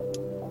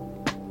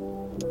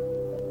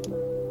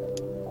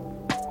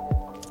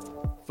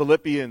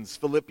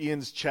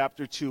Philippians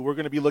chapter 2. We're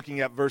going to be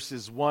looking at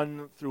verses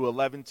 1 through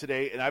 11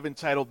 today, and I've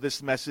entitled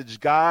this message,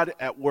 God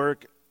at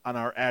Work on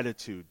Our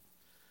Attitude.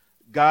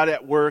 God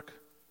at Work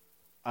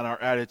on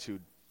Our Attitude.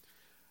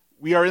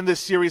 We are in this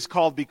series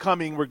called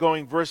Becoming. We're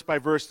going verse by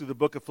verse through the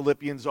book of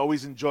Philippians.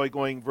 Always enjoy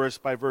going verse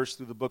by verse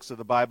through the books of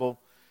the Bible.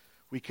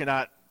 We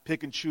cannot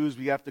pick and choose.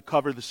 We have to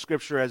cover the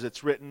scripture as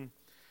it's written.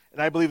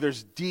 And I believe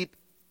there's deep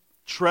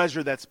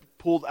treasure that's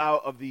pulled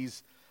out of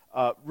these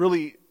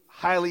really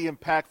highly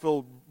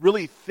impactful,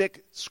 really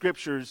thick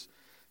scriptures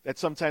that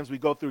sometimes we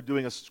go through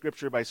doing a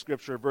scripture by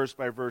scripture, verse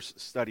by verse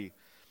study.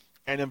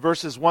 And in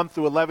verses 1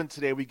 through 11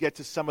 today, we get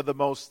to some of the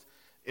most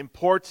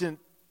important,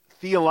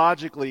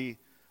 theologically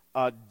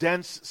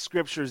dense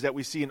scriptures that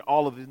we see in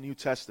all of the New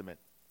Testament.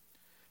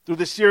 Through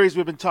this series,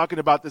 we've been talking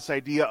about this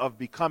idea of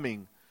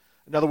becoming.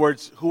 In other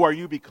words, who are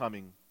you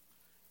becoming?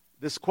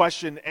 This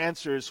question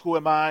answers, who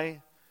am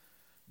I?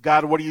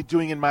 God, what are you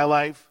doing in my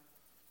life?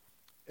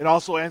 It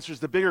also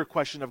answers the bigger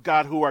question of,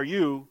 God, who are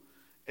you,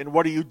 and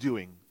what are you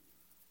doing?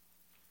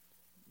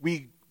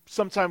 We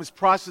sometimes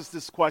process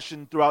this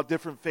question throughout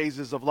different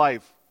phases of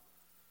life.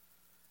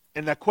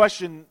 And that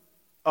question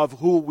of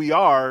who we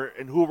are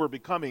and who we're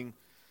becoming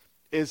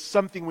is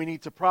something we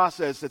need to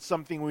process. It's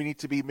something we need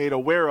to be made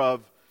aware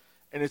of,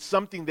 and it's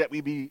something that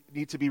we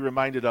need to be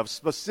reminded of,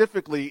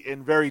 specifically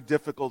in very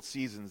difficult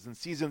seasons, in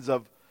seasons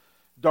of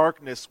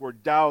darkness where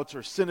doubt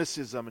or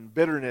cynicism and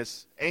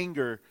bitterness,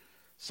 anger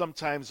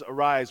sometimes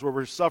arise, where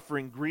we're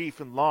suffering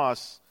grief and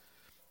loss.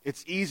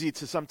 It's easy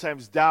to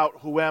sometimes doubt,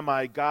 who am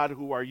I? God,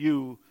 who are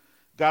you?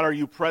 God, are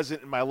you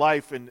present in my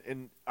life?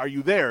 And are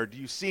you there? Do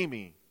you see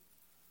me?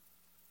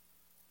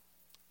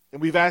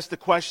 And we've asked the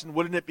question,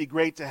 wouldn't it be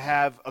great to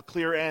have a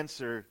clear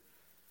answer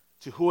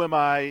to who am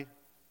I?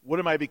 What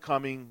am I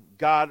becoming?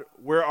 God,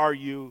 where are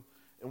you?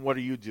 And what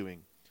are you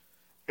doing?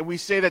 And we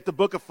say that the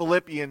book of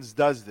Philippians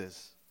does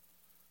this.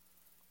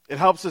 It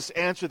helps us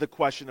answer the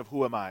question of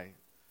who am I?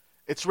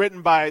 It's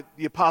written by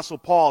the Apostle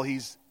Paul.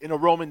 He's in a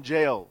Roman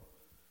jail.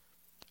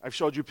 I've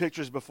showed you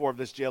pictures before of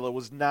this jail. It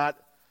was not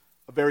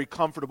a very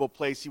comfortable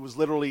place. He was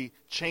literally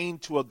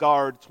chained to a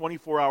guard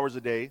 24 hours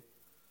a day.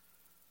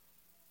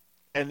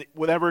 And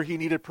whenever he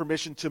needed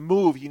permission to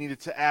move, he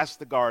needed to ask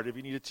the guard. If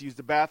he needed to use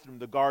the bathroom,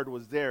 the guard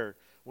was there.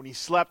 When he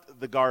slept,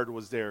 the guard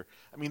was there.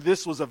 I mean,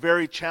 this was a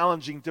very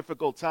challenging,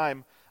 difficult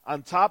time.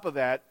 On top of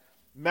that,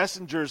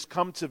 messengers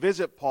come to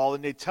visit Paul,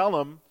 and they tell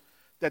him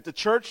that the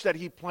church that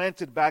he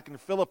planted back in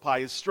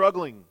Philippi is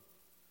struggling.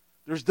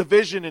 There's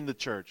division in the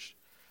church.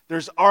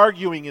 There's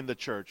arguing in the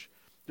church.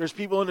 There's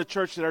people in the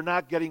church that are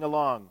not getting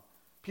along.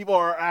 People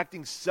are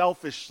acting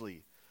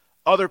selfishly.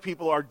 Other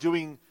people are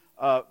doing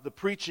the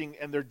preaching,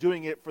 and they're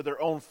doing it for their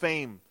own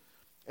fame.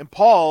 And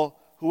Paul,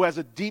 who has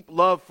a deep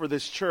love for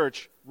this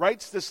church,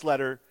 writes this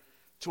letter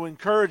to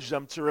encourage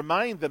them, to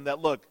remind them that,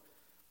 look,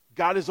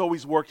 God is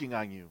always working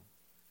on you.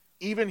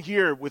 Even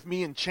here with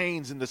me in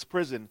chains in this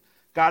prison,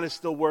 God is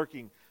still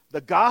working.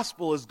 The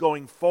gospel is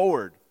going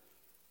forward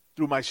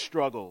through my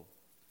struggle.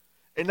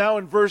 And now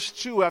in verse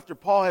 2, after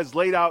Paul has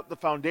laid out the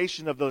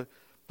foundation of the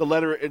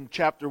letter in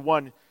chapter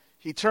 1,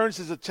 he turns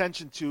his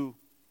attention to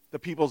the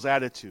people's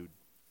attitude,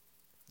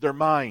 their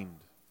mind,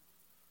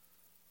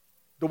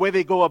 the way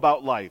they go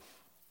about life.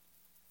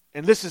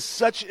 And this is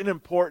such an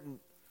important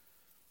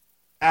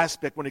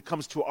aspect when it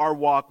comes to our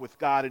walk with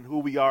God and who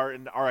we are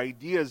and our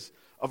ideas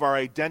of our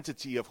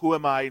identity of who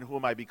am I and who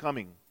am I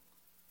becoming.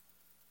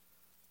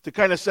 To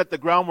kind of set the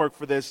groundwork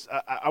for this,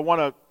 I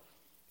want to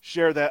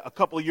share that a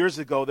couple of years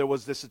ago there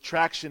was this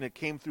attraction that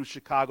came through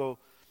Chicago,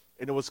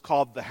 and it was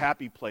called The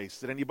Happy Place.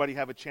 Did anybody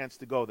have a chance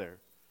to go there?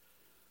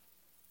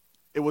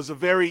 It was a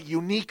very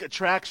unique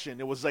attraction.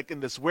 It was like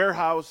in this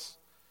warehouse,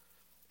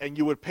 and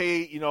you would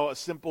pay, a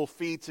simple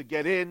fee to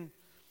get in.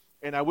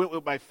 And I went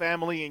with my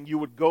family, and you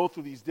would go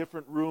through these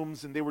different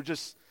rooms, and they were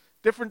just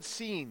different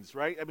scenes,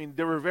 right? I mean,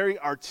 they were very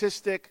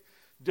artistic,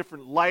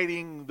 different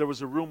lighting. There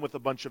was a room with a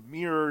bunch of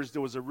mirrors.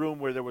 There was a room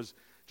where there was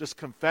just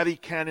confetti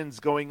cannons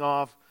going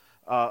off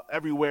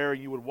everywhere,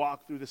 and you would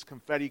walk through this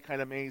confetti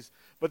kind of maze.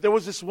 But there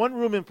was this one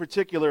room in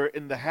particular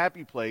in the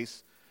Happy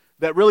Place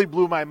that really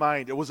blew my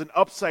mind. It was an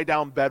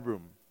upside-down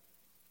bedroom.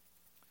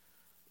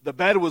 The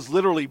bed was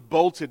literally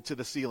bolted to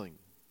the ceiling.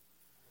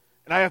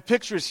 And I have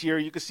pictures here.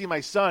 You can see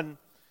my son.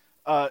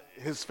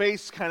 His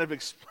face kind of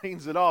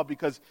explains it all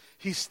because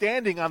he's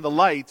standing on the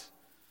light,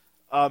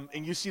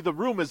 and you see the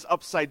room is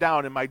upside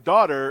down. And my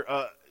daughter,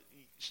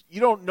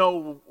 you don't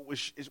know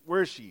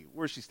where is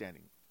she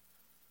standing?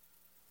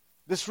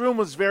 This room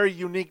was very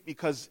unique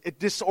because it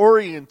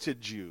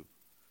disoriented you.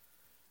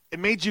 It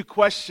made you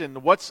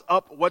question what's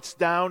up, what's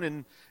down,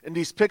 and in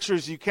these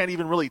pictures you can't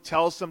even really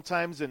tell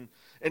sometimes. And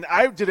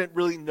I didn't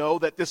really know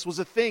that this was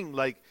a thing.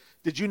 Like,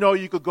 did you know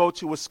you could go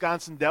to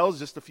Wisconsin Dells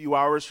just a few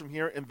hours from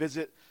here and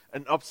visit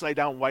an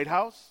upside-down White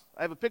House?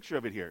 I have a picture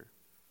of it here.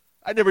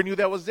 I never knew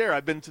that was there.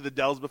 I've been to the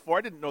Dells before.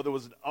 I didn't know there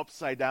was an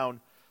upside-down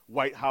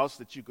White House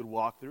that you could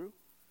walk through.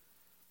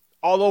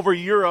 All over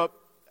Europe,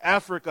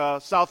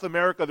 Africa, South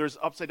America, there's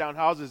upside-down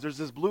houses. There's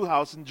this blue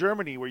house in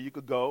Germany where you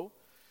could go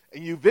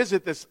and you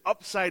visit this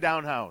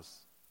upside-down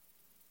house.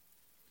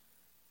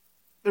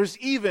 There's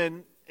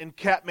even in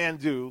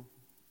Kathmandu,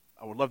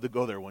 I would love to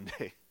go there one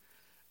day,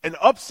 an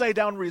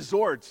upside-down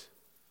resort.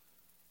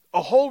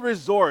 A whole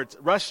resort,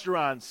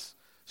 restaurants,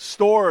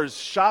 stores,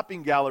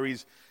 shopping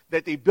galleries,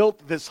 that they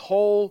built this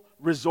whole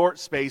resort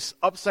space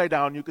upside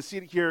down. You can see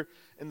it here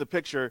in the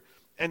picture.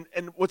 And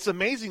what's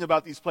amazing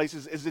about these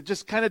places is it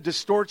just kind of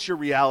distorts your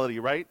reality,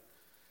 right?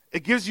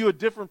 It gives you a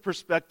different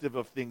perspective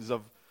of things,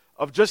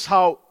 of just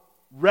how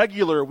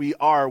regular we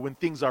are when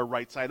things are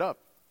right side up.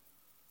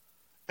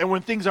 And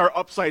when things are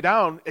upside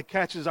down, it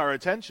catches our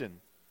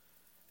attention.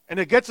 And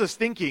it gets us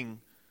thinking,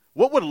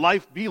 what would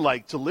life be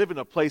like to live in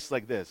a place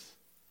like this?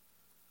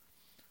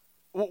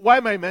 Why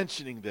am I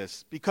mentioning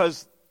this?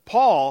 Because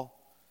Paul,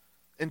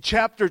 in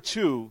chapter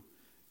 2,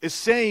 is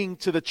saying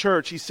to the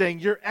church, he's saying,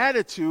 your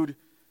attitude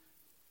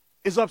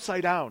is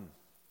upside down.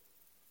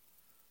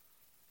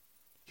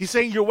 He's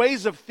saying your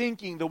ways of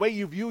thinking, the way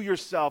you view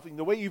yourself, and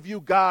the way you view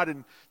God,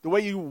 and the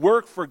way you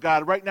work for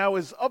God right now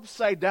is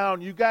upside down.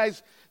 You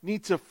guys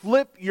need to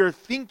flip your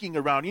thinking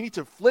around. You need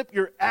to flip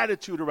your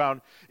attitude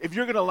around if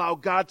you're going to allow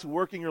God to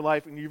work in your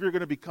life and if you're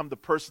going to become the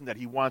person that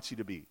he wants you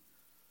to be.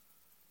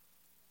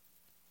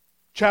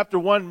 Chapter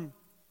 1,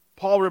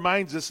 Paul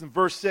reminds us in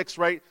verse 6,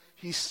 right?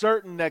 He's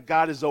certain that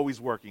God is always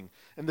working.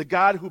 And the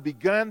God who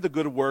began the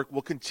good work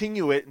will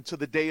continue it until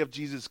the day of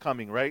Jesus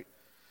coming, right?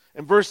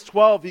 In verse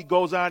 12, he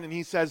goes on and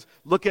he says,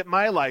 look at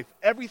my life.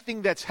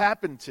 Everything that's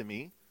happened to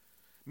me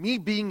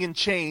being in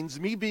chains,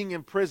 me being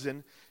in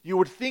prison, you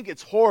would think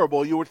it's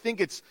horrible. You would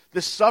think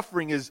this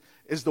suffering is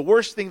the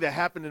worst thing that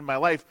happened in my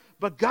life.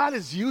 But God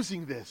is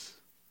using this.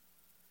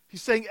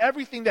 He's saying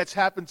everything that's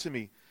happened to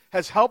me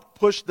has helped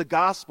push the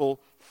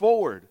gospel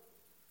forward.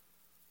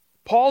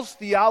 Paul's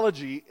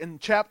theology in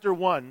chapter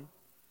 1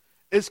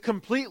 is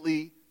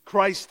completely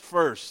Christ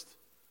first.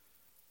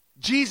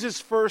 Jesus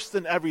first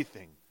in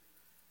everything.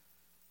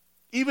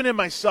 Even in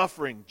my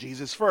suffering,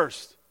 Jesus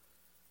first.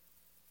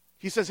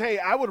 He says, hey,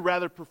 I would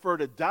rather prefer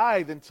to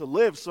die than to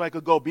live so I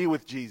could go be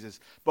with Jesus.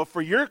 But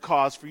for your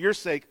cause, for your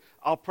sake,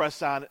 I'll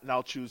press on and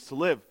I'll choose to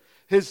live.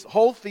 His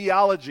whole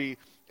theology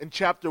in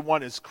chapter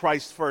 1 is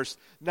Christ first.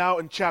 Now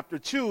in chapter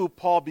 2,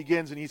 Paul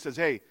begins and he says,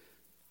 hey,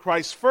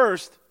 Christ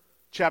first,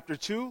 chapter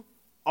 2,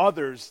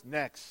 others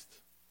next.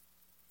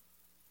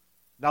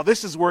 Now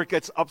this is where it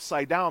gets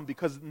upside down,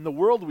 because in the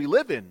world we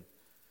live in,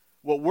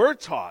 what we're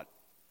taught,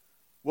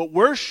 what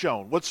we're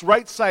shown, what's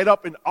right side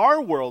up in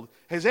our world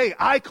is, hey,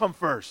 I come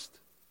first.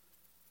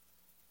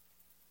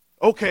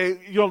 Okay,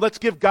 let's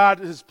give God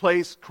his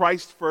place,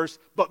 Christ first,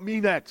 but me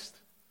next.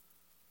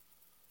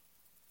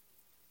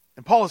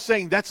 And Paul is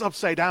saying that's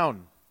upside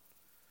down.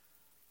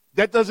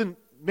 That doesn't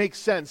make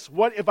sense.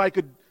 What if I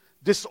could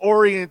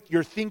disorient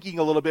your thinking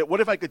a little bit?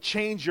 What if I could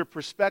change your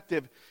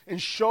perspective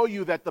and show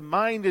you that the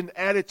mind and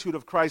attitude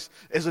of Christ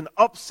is an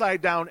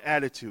upside down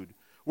attitude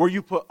where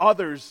you put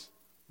others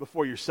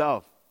before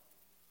yourself?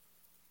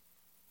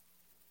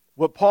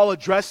 What Paul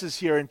addresses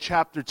here in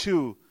chapter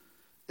 2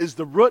 is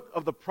the root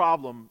of the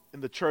problem in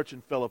the church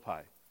in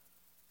Philippi.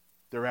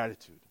 Their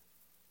attitude.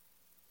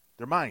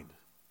 Their mind.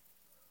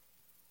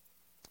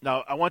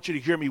 Now, I want you to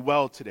hear me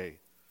well today.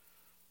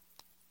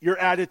 Your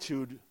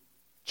attitude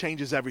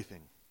changes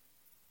everything.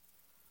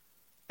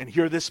 And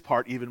hear this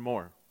part even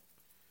more.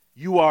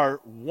 You are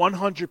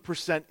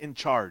 100% in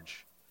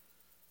charge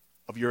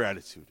of your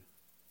attitude.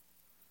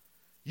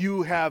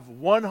 You have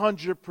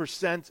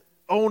 100%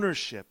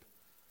 ownership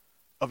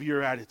of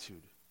your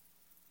attitude.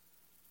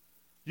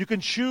 You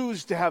can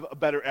choose to have a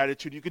better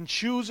attitude. You can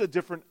choose a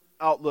different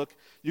outlook.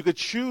 You could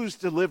choose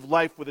to live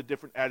life with a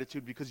different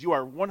attitude because you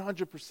are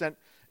 100%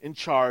 in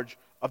charge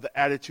of the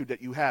attitude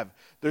that you have.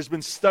 There's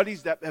been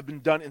studies that have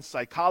been done in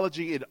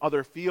psychology and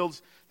other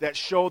fields that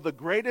show the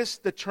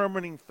greatest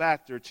determining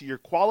factor to your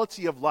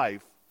quality of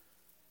life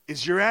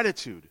is your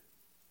attitude.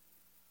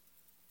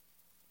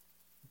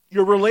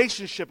 Your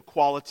relationship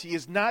quality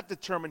is not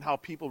determined how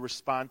people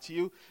respond to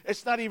you.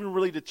 It's not even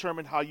really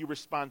determined how you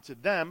respond to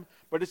them,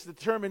 but it's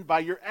determined by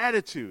your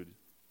attitude.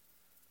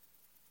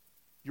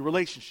 Your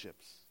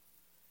relationships.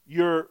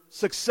 Your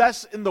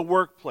success in the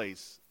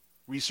workplace,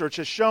 research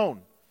has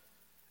shown.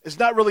 It's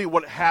not really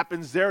what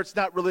happens there. It's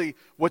not really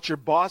what your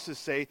bosses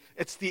say.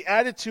 It's the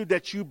attitude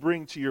that you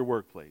bring to your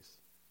workplace.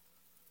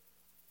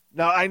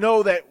 Now, I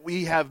know that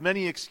we have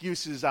many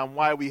excuses on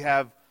why we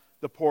have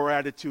the poor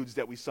attitudes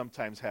that we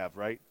sometimes have,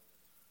 right?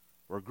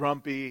 We're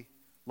grumpy.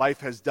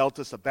 Life has dealt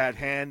us a bad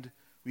hand.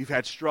 We've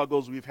had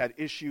struggles. We've had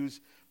issues.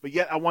 But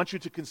yet I want you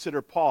to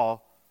consider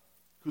Paul,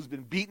 who's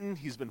been beaten.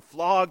 He's been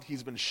flogged.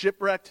 He's been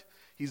shipwrecked.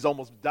 He's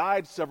almost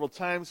died several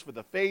times for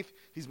the faith.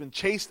 He's been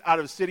chased out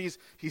of cities.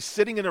 He's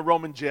sitting in a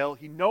Roman jail.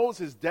 He knows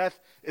his death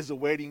is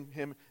awaiting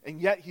him.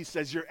 And yet he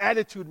says, your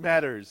attitude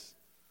matters.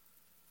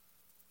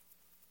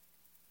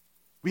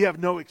 We have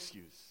no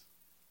excuse.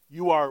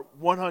 You are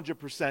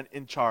 100%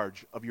 in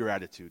charge of your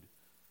attitude.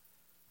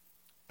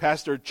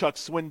 Pastor Chuck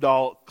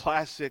Swindoll,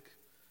 classic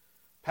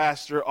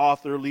pastor,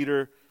 author,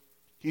 leader,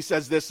 he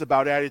says this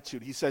about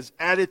attitude. He says,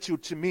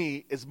 attitude to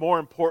me is more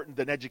important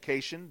than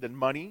education, than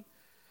money,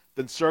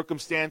 than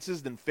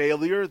circumstances, than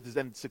failure,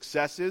 than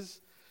successes.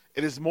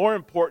 It is more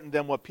important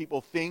than what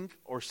people think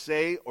or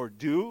say or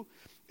do.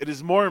 It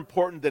is more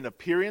important than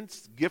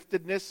appearance,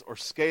 giftedness, or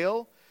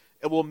scale.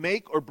 It will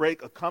make or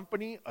break a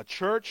company, a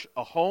church,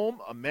 a home,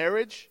 a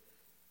marriage.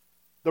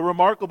 The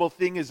remarkable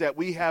thing is that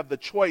we have the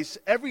choice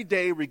every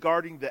day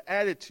regarding the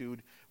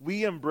attitude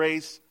we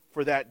embrace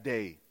for that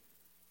day.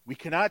 We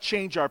cannot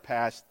change our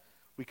past.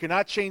 We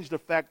cannot change the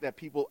fact that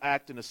people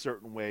act in a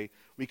certain way.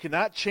 We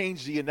cannot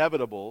change the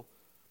inevitable.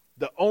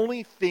 The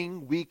only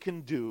thing we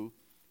can do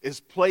is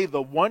play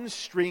the one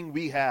string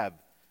we have,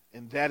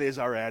 and that is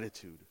our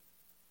attitude.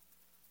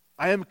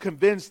 I am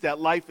convinced that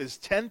life is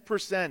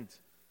 10%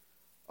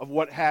 of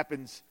what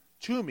happens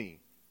to me,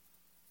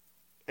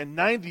 and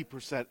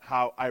 90%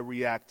 how I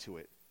react to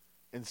it.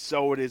 And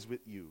so it is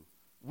with you.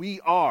 We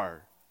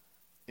are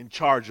in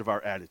charge of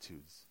our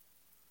attitudes.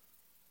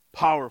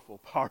 Powerful,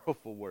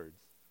 powerful words.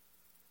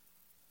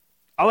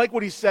 I like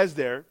what he says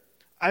there.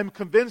 I'm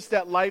convinced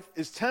that life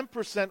is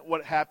 10%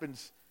 what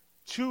happens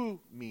to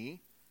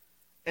me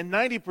and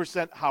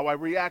 90% how I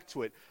react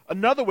to it.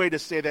 Another way to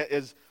say that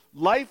is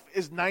life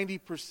is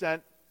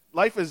 90%.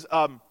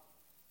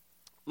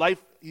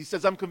 He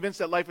says, I'm convinced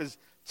that life is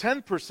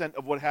 10%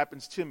 of what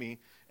happens to me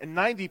and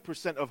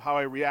 90% of how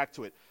I react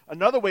to it.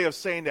 Another way of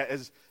saying that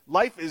is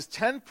life is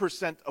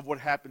 10% of what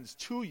happens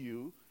to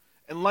you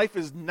and life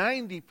is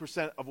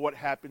 90% of what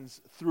happens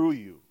through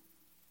you.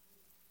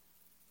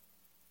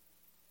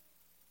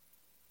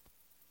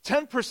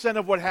 10%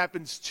 of what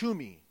happens to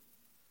me,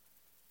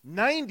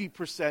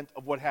 90%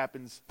 of what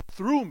happens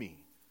through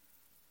me.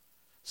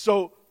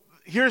 So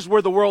here's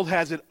where the world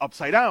has it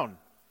upside down.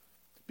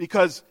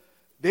 Because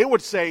they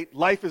would say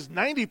life is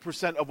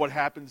 90% of what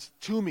happens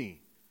to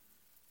me.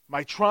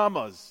 My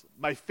traumas,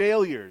 my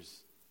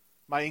failures,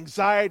 my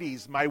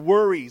anxieties, my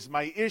worries,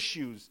 my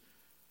issues,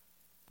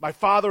 my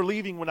father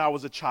leaving when I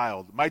was a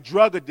child, my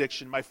drug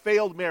addiction, my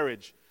failed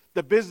marriage,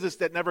 the business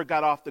that never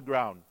got off the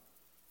ground,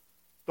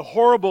 the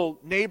horrible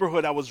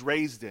neighborhood I was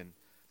raised in,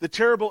 the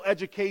terrible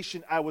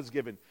education I was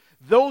given.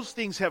 Those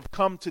things have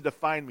come to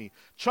define me.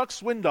 Chuck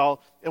Swindoll,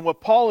 and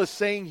what Paul is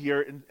saying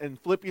here in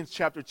Philippians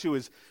chapter 2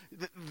 is,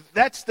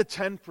 that's the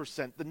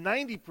 10%. The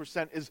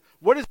 90% is,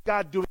 what is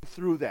God doing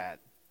through that?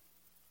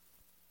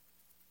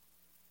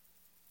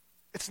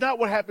 It's not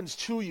what happens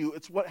to you,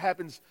 it's what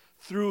happens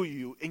through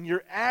you. And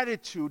your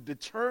attitude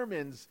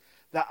determines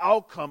the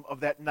outcome of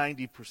that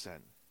 90%.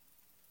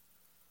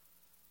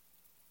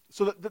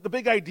 So the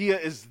big idea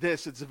is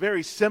this. It's a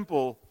very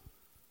simple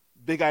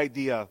big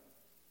idea.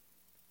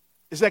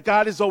 Is that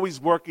God is always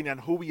working on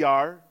who we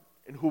are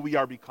and who we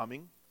are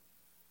becoming.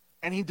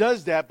 And he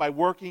does that by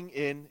working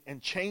in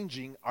and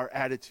changing our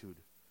attitude.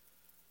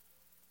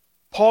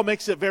 Paul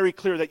makes it very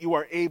clear that you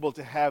are able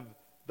to have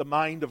the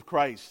mind of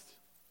Christ.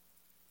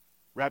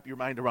 Wrap your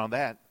mind around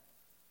that.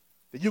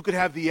 That you could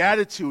have the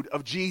attitude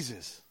of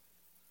Jesus.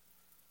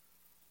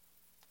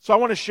 So I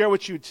want to share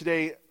with you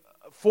today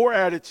 4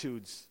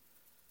 attitudes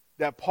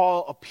that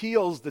Paul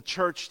appeals the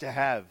church to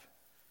have.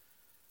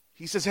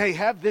 He says, hey,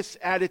 have this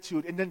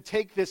attitude and then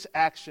take this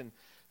action.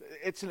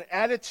 It's an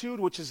attitude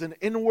which is an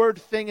inward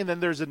thing, and then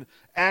there's an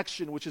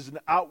action which is an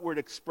outward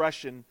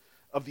expression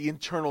of the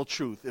internal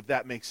truth, if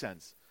that makes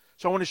sense.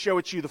 So I want to share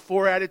with you the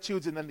 4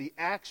 attitudes and then the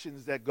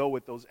actions that go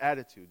with those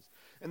attitudes.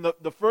 And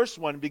the first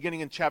one, beginning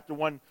in chapter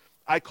 1,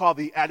 I call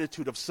the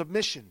attitude of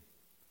submission.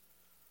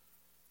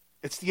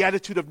 It's the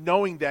attitude of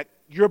knowing that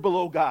you're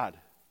below God.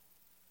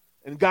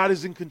 And God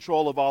is in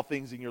control of all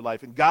things in your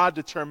life. And God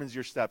determines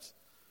your steps.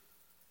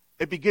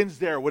 It begins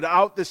there.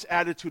 Without this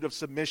attitude of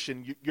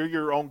submission, you're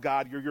your own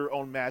God. You're your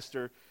own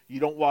master. You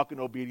don't walk in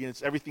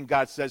obedience. Everything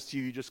God says to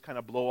you, you just kind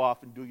of blow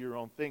off and do your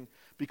own thing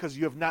because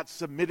you have not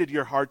submitted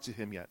your heart to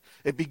him yet.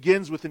 It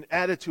begins with an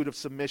attitude of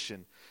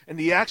submission. And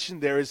the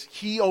action there is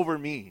he over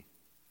me.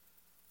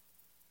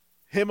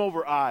 Him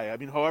over I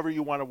mean, however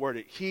you want to word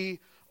it. He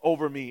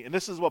over me. And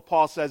this is what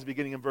Paul says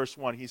beginning in verse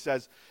 1. He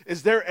says,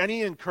 is there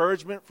any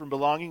encouragement from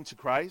belonging to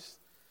Christ?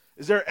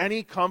 Is there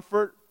any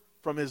comfort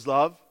from his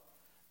love?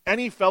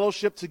 Any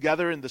fellowship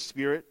together in the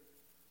Spirit?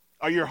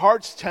 Are your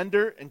hearts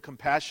tender and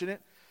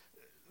compassionate?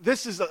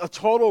 This is a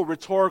total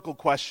rhetorical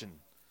question.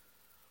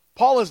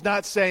 Paul is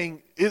not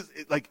saying, is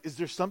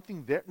there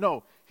something there?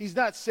 No, he's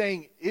not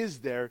saying, is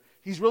there?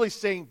 He's really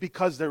saying,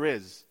 because there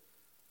is.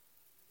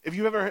 If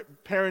you've ever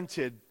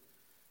parented,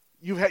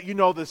 you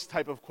know this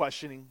type of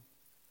questioning.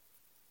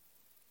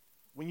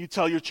 When you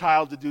tell your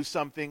child to do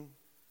something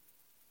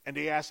and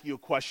they ask you a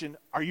question,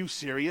 are you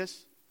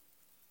serious?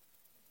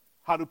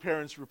 How do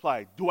parents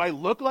reply? Do I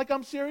look like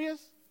I'm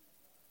serious?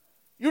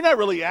 You're not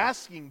really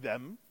asking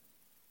them.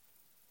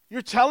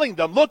 You're telling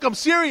them, look, I'm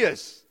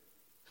serious.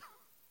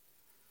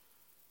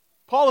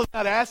 Paul is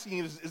not asking,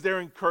 is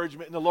there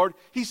encouragement in the Lord?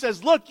 He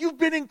says, look, you've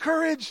been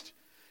encouraged.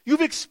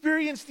 You've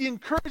experienced the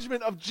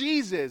encouragement of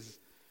Jesus.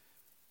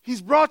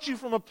 He's brought you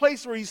from a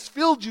place where He's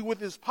filled you with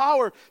His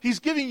power. He's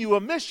giving you a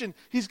mission.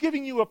 He's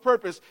giving you a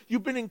purpose.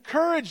 You've been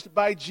encouraged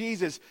by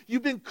Jesus.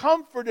 You've been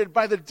comforted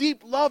by the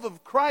deep love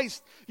of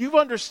Christ. You've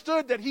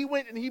understood that He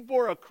went and He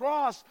bore a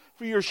cross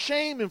for your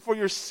shame and for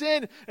your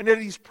sin, and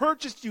that He's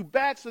purchased you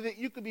back so that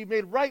you could be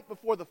made right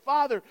before the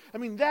Father. I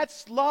mean,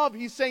 that's love.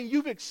 He's saying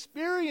you've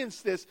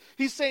experienced this.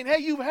 He's saying, hey,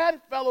 you've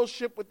had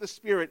fellowship with the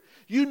Spirit.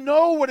 You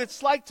know what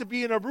it's like to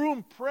be in a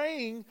room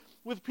praying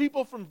with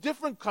people from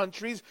different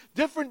countries,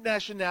 different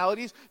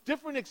nationalities,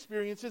 different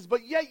experiences,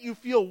 but yet you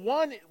feel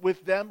one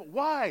with them.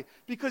 Why?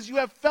 Because you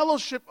have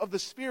fellowship of the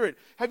Spirit.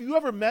 Have you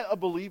ever met a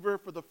believer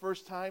for the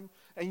first time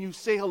and you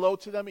say hello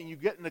to them and you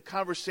get in a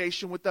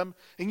conversation with them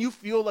and you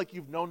feel like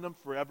you've known them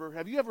forever?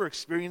 Have you ever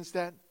experienced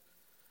that?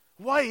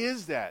 Why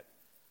is that?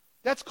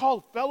 That's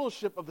called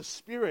fellowship of the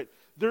Spirit.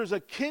 There's a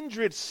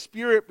kindred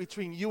spirit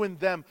between you and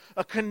them,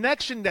 a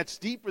connection that's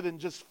deeper than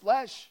just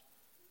flesh.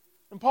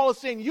 And Paul is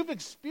saying, you've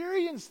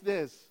experienced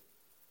this.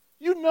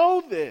 You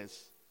know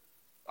this.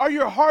 Are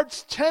your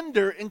hearts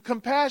tender and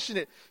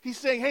compassionate? He's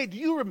saying, hey, do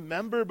you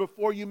remember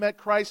before you met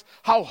Christ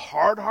how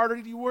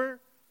hard-hearted you were?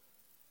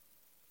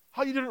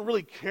 How you didn't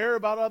really care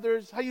about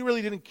others? How you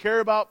really didn't care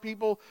about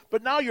people?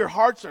 But now your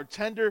hearts are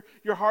tender.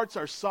 Your hearts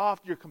are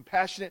soft. You're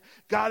compassionate.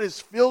 God has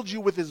filled you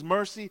with His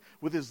mercy,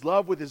 with His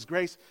love, with His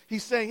grace.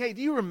 He's saying, hey,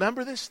 do you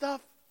remember this stuff?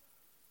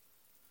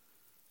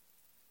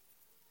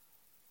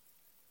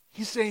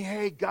 He's saying,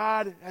 hey,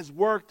 God has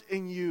worked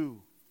in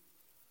you.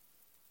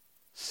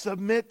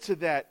 Submit to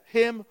that.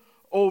 Him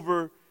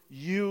over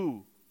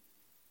you.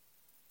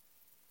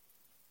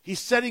 He's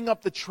setting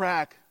up the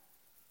track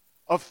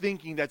of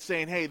thinking that's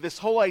saying, hey, this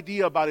whole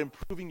idea about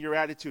improving your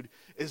attitude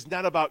is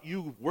not about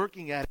you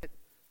working at it,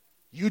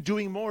 you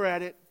doing more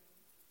at it.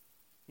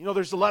 You know,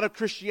 there's a lot of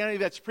Christianity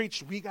that's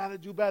preached, we got to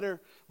do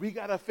better. We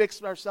got to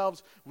fix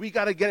ourselves. We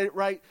got to get it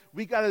right.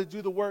 We got to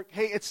do the work.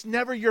 Hey, it's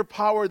never your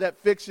power that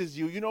fixes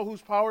you. You know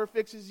whose power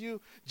fixes you?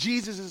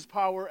 Jesus'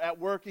 power at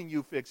work in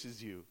you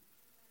fixes you.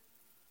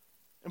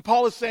 And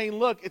Paul is saying,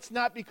 look, it's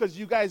not because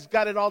you guys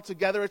got it all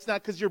together. It's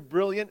not because you're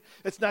brilliant.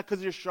 It's not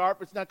because you're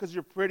sharp. It's not because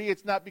you're pretty.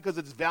 It's not because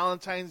it's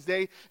Valentine's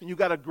Day and you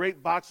got a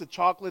great box of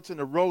chocolates and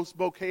a rose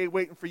bouquet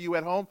waiting for you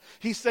at home.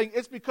 He's saying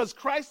it's because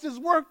Christ has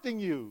worked in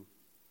you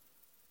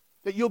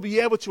that you'll be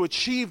able to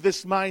achieve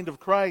this mind of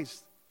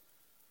Christ.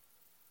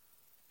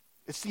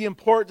 It's the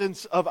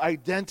importance of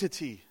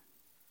identity.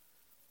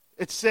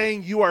 It's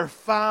saying you are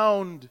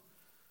found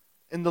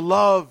in the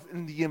love,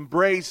 in the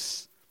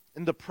embrace,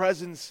 in the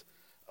presence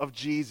of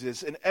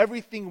Jesus. And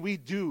everything we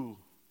do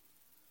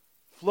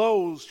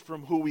flows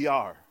from who we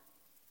are.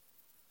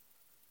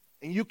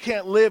 And you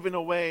can't live in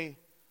a way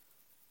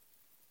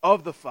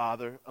of the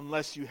Father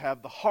unless you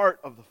have the heart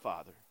of the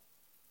Father.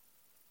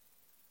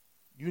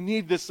 You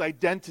need this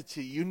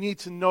identity. You need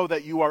to know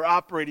that you are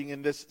operating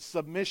in this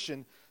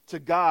submission to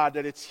God,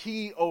 that it's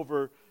He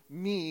over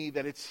me,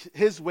 that it's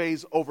His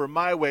ways over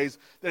my ways,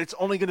 that it's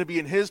only going to be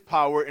in His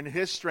power and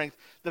His strength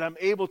that I'm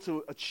able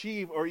to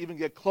achieve or even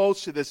get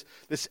close to this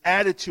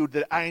attitude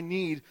that I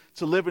need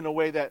to live in a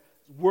way that's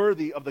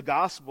worthy of the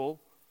gospel.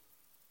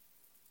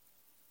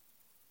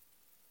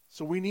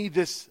 So we need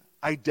this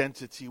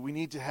identity. We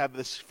need to have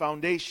this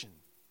foundation.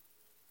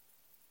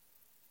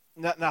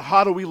 Now,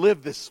 how do we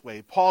live this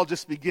way? Paul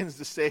just begins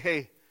to say,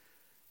 hey,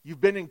 you've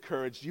been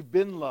encouraged, you've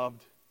been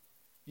loved,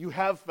 you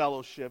have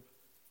fellowship,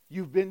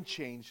 you've been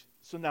changed.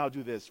 So now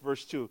do this.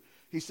 Verse 2,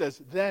 he says,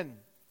 then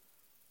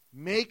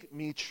make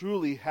me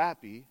truly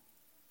happy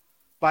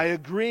by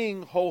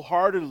agreeing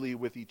wholeheartedly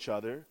with each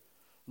other,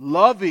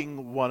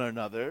 loving one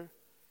another,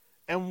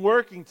 and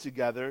working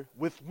together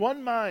with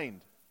one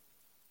mind.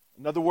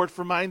 Another word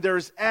for mind there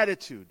is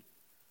attitude.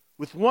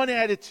 With one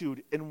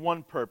attitude and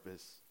one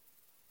purpose.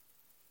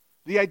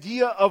 The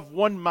idea of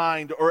one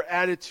mind or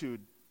attitude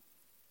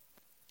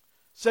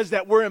says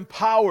that we're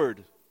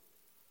empowered.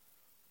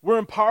 We're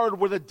empowered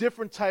with a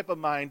different type of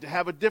mind, to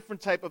have a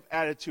different type of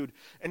attitude.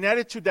 An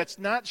attitude that's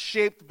not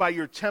shaped by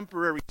your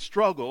temporary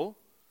struggle,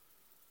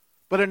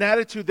 but an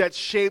attitude that's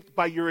shaped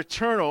by your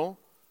eternal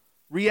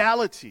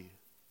reality.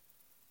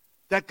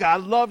 That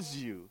God loves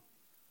you.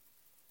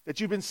 That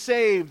you've been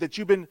saved, that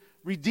you've been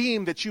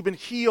redeemed, that you've been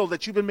healed,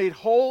 that you've been made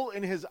whole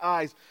in His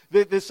eyes.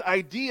 This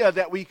idea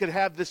that we could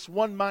have this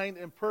one mind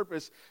and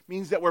purpose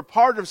means that we're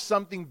part of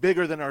something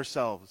bigger than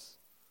ourselves.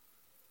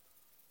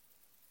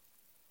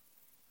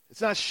 It's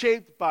not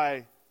shaped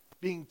by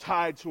being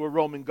tied to a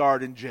Roman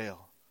guard in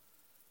jail.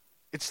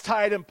 It's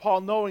tied in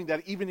Paul knowing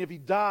that even if he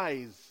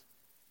dies,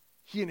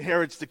 he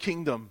inherits the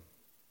kingdom.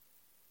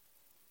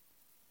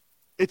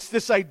 It's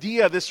this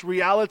idea, this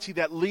reality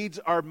that leads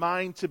our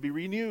mind to be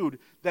renewed,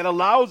 that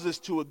allows us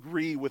to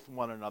agree with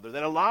one another,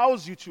 that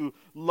allows you to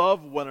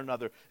love one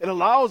another. It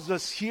allows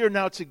us here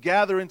now to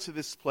gather into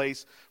this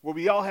place where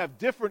we all have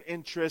different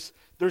interests.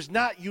 There's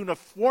not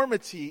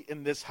uniformity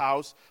in this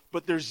house,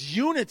 but there's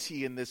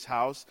unity in this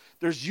house.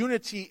 There's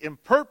unity in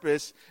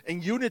purpose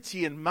and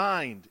unity in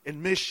mind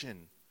and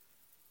mission.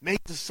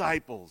 Make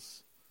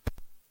disciples.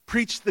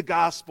 Preach the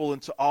gospel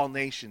into all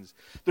nations.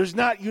 There's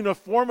not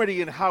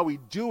uniformity in how we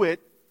do it,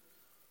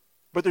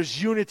 but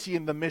there's unity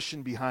in the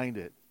mission behind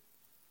it.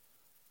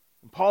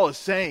 And Paul is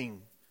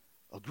saying,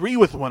 agree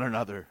with one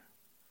another.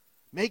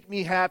 Make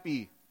me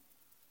happy.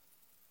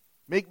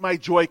 Make my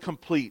joy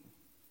complete.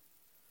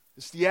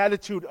 It's the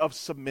attitude of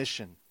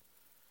submission,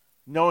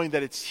 knowing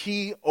that it's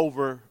he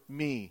over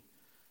me.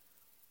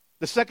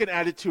 The second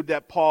attitude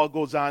that Paul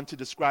goes on to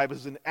describe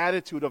is an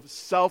attitude of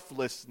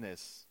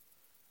selflessness.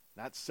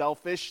 Not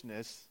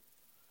selfishness,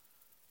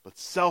 but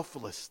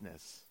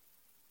selflessness.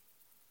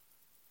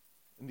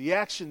 And the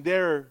action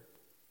there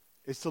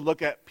is to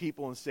look at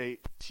people and say,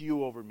 it's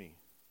you over me,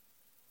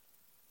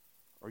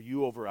 or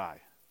you over I.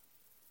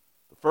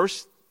 The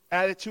first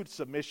attitude,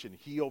 submission,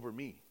 he over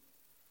me.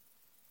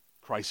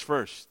 Christ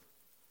first.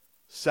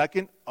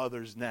 Second,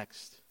 others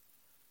next.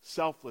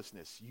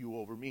 Selflessness, you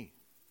over me.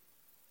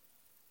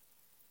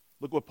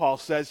 Look what Paul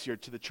says here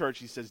to the church.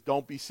 He says,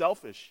 don't be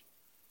selfish.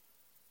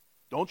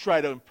 Don't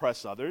try to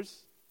impress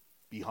others.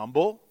 Be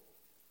humble.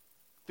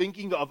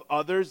 Thinking of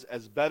others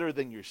as better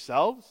than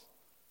yourselves.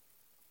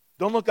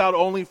 Don't look out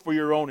only for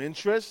your own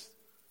interest,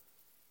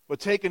 but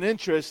take an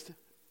interest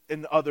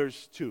in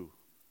others too.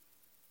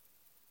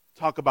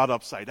 Talk about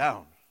upside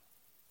down.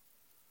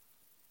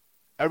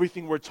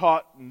 Everything we're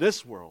taught in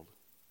this world,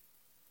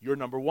 you're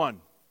number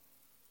one.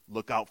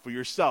 Look out for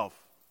yourself.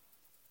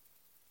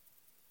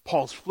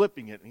 Paul's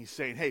flipping it and he's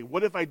saying, hey,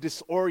 what if I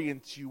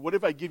disorient you? What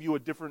if I give you a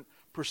different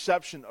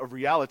perception of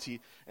reality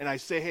and I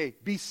say, hey,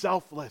 be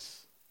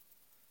selfless?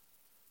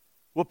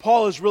 What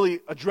Paul is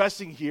really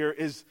addressing here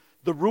is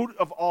the root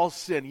of all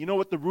sin. You know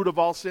what the root of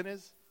all sin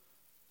is?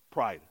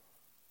 Pride.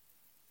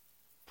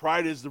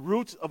 Pride is the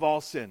root of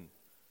all sin.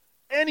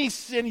 Any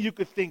sin you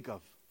could think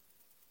of.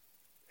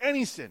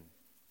 Any sin.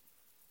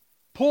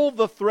 Pull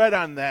the thread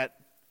on that,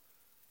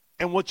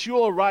 and what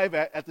you'll arrive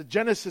at the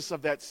genesis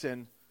of that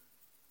sin,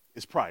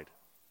 is pride.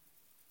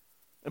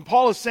 And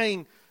Paul is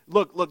saying,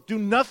 look, do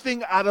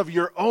nothing out of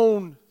your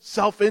own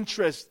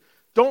self-interest.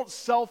 Don't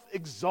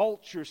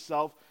self-exalt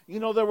yourself. You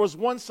know, there was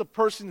once a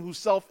person who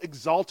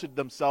self-exalted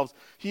themselves.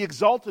 He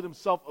exalted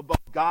himself above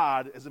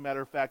God, as a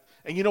matter of fact.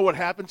 And you know what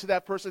happened to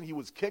that person? He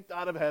was kicked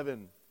out of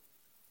heaven.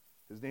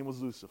 His name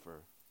was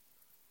Lucifer.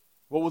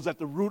 What was at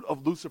the root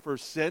of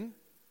Lucifer's sin?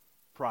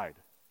 Pride.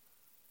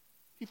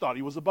 He thought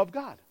he was above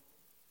God.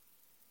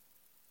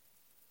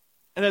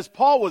 And as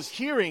Paul was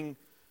hearing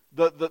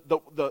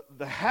the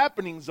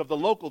happenings of the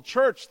local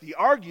church, the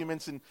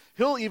arguments, and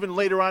he'll even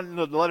later on in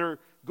the letter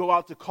go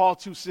out to call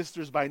two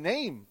sisters by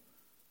name.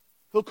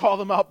 He'll call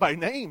them out by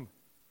name.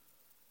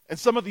 And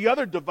some of the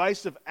other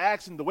divisive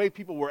acts and the way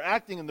people were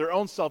acting in their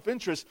own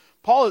self-interest,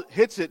 Paul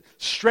hits it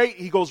straight.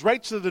 He goes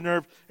right to the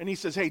nerve and he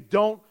says, hey,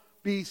 don't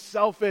be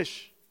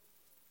selfish.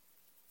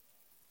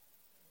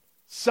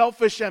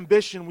 Selfish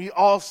ambition, we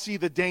all see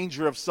the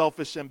danger of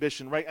selfish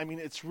ambition, right? I mean,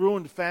 it's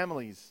ruined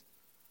families.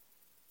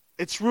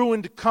 It's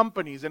ruined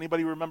companies.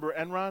 Anybody remember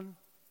Enron?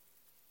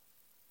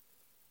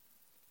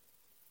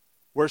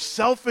 Where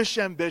selfish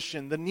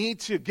ambition, the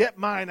need to get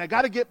mine, I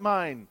got to get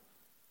mine,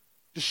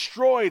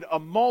 destroyed a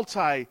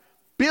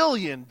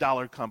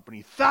multi-billion-dollar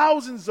company.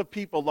 Thousands of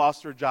people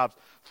lost their jobs.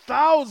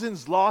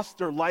 Thousands lost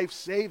their life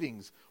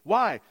savings.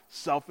 Why?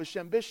 Selfish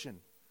ambition.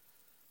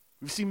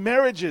 We see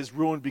marriages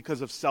ruined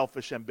because of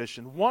selfish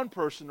ambition. One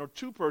person or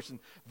two person,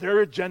 their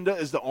agenda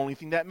is the only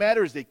thing that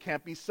matters. They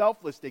can't be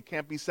selfless. They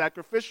can't be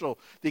sacrificial.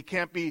 They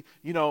can't be,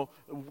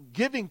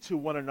 giving to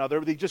one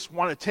another. They just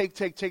want to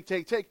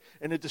take,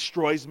 and it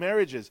destroys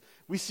marriages.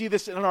 We see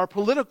this in our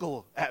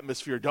political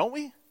atmosphere, don't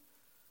we?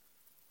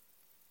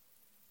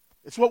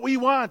 It's what we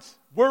want.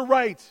 We're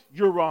right.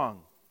 You're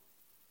wrong.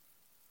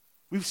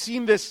 We've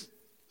seen this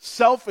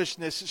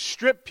selfishness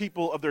strip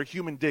people of their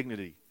human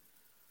dignity.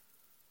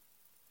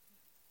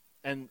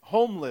 And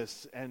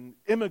homeless and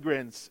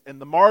immigrants and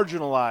the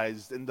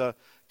marginalized and the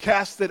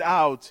casted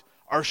out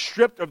are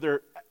stripped of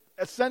their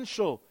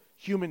essential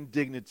human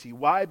dignity.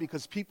 Why?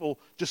 Because people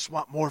just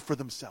want more for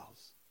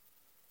themselves.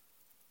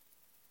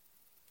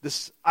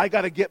 This I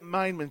got to get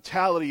mine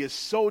mentality is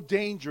so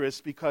dangerous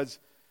because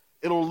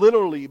it'll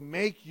literally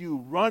make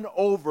you run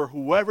over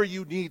whoever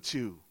you need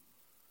to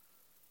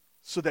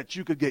so that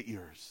you could get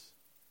yours.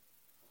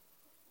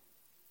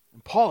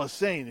 And Paul is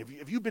saying,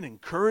 have you been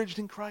encouraged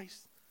in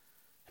Christ?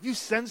 Have you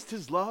sensed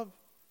his love?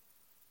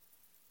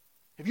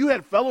 Have you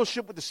had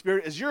fellowship with the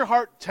Spirit? Is your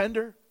heart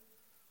tender?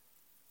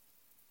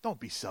 Don't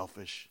be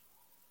selfish.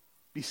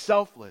 Be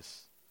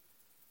selfless.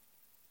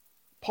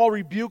 Paul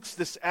rebukes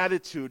this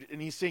attitude,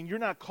 and he's saying you're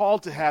not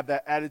called to have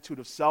that attitude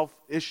of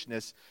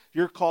selfishness.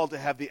 You're called to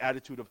have the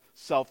attitude of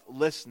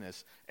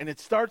selflessness. And it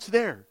starts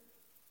there.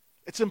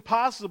 It's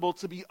impossible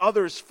to be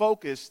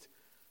others-focused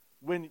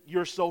when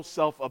you're so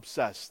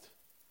self-obsessed.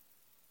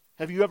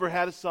 Have you ever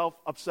had a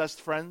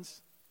self-obsessed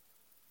friends?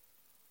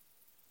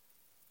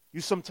 You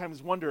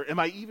sometimes wonder, am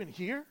I even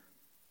here?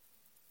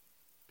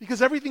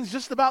 Because everything's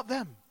just about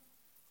them.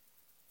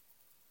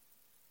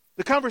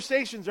 The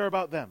conversations are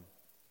about them.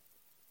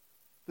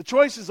 The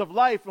choices of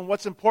life and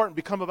what's important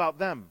become about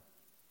them.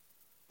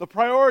 The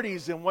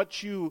priorities and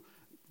what you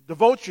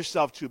devote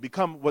yourself to,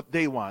 become what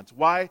they want.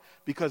 Why?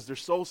 Because they're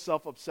so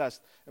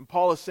self-obsessed. And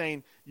Paul is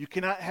saying you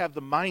cannot have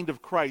the mind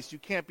of Christ. You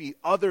can't be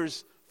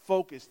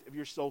others-focused if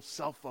you're so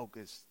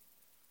self-focused.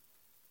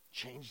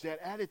 Change that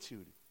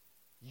attitude.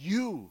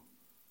 You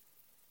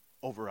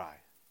over I.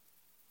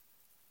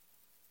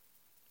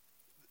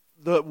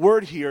 The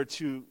word here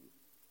to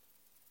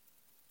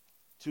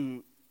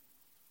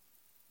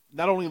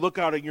not only look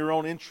out in your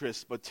own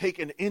interests, but take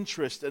an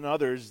interest in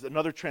others.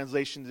 Another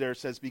translation there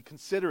says, be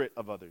considerate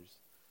of others.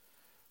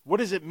 What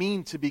does it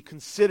mean to be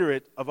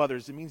considerate of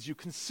others? It means you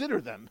consider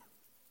them.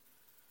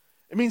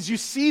 It means you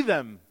see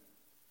them.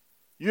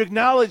 You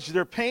acknowledge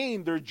their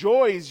pain, their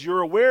joys.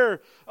 You're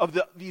aware of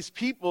these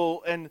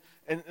people and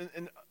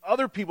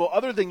other people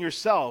other than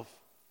yourself.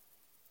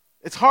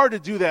 It's hard to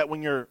do that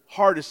when your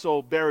heart is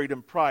so buried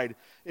in pride.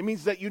 It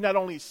means that you not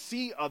only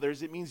see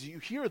others, it means you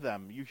hear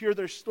them. You hear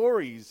their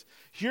stories,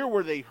 hear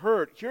where they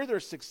hurt, hear their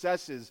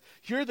successes,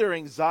 hear their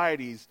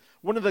anxieties.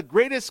 One of the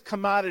greatest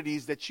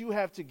commodities that you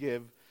have to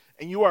give,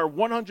 and you are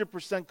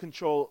 100%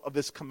 control of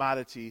this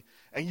commodity,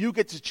 and you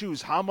get to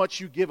choose how much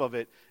you give of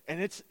it,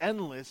 and it's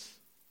endless,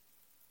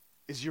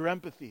 is your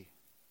empathy.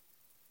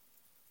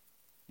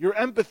 Your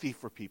empathy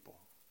for people.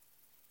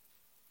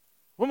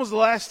 When was the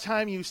last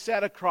time you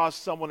sat across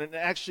someone and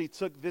actually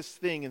took this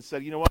thing and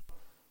said, you know what,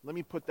 let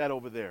me put that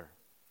over there,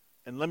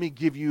 and let me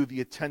give you the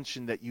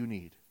attention that you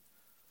need?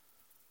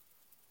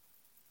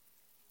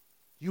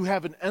 You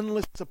have an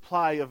endless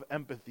supply of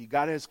empathy.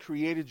 God has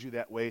created you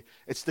that way.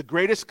 It's the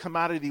greatest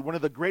commodity, one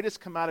of the greatest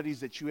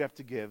commodities that you have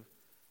to give.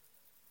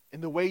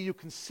 And the way you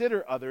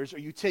consider others or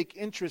you take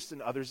interest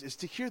in others is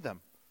to hear them.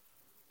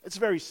 It's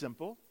very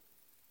simple.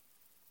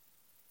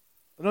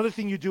 Another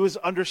thing you do is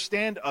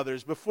understand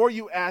others. Before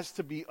you ask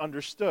to be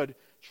understood,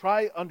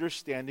 try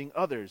understanding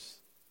others.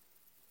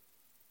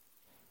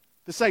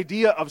 This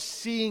idea of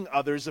seeing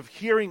others, of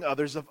hearing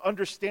others, of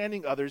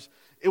understanding others,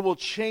 it will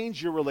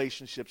change your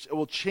relationships. It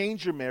will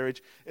change your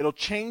marriage. It will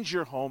change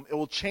your home. It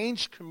will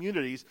change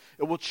communities.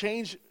 It will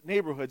change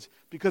neighborhoods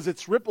because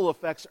its ripple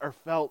effects are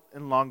felt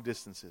in long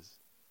distances.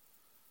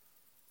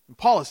 And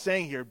Paul is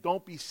saying here,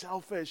 don't be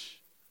selfish.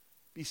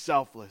 Be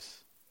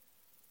selfless.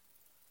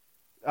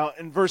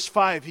 In verse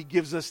 5, he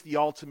gives us the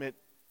ultimate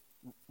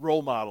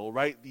role model,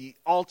 right? The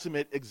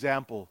ultimate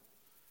example,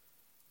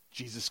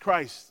 Jesus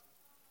Christ.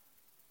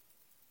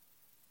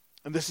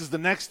 And this is the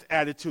next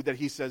attitude that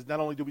he says, not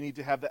only do we need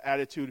to have the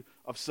attitude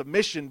of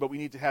submission, but we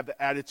need to have the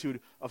attitude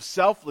of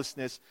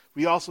selflessness.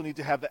 We also need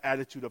to have the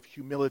attitude of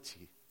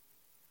humility.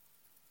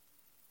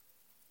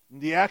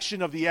 And the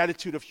action of the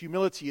attitude of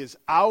humility is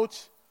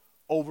out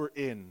over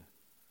in.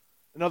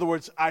 In other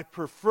words, I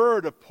prefer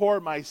to pour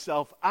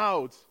myself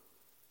out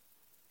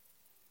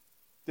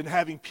than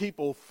having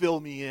people fill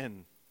me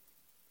in.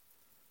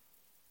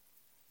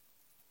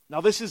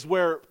 Now, this is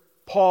where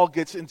Paul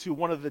gets into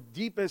one of the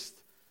deepest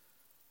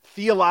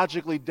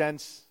theologically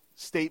dense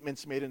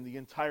statements made in the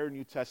entire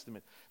New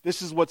Testament.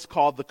 This is what's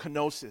called the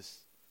kenosis.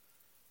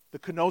 The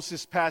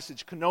kenosis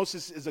passage.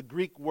 Kenosis is a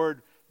Greek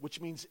word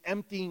which means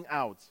emptying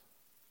out.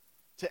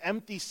 To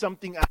empty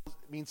something out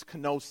means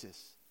kenosis.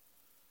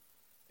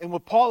 And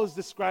what Paul is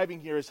describing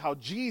here is how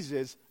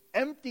Jesus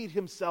emptied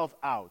himself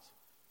out.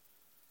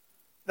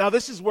 Now,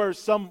 this is where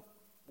some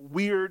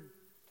weird,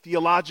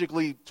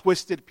 theologically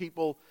twisted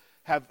people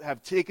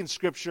have taken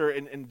Scripture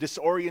and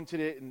disoriented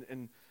it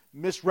and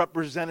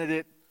misrepresented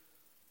it.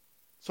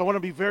 So I want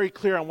to be very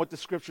clear on what the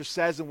Scripture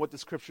says and what the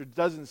Scripture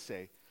doesn't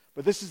say.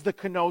 But this is the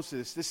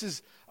kenosis. This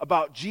is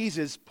about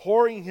Jesus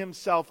pouring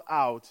himself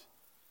out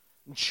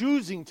and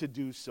choosing to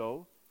do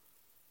so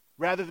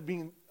rather than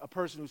being a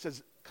person who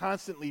says,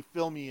 constantly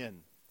fill me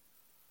in.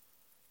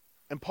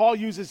 And Paul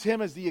uses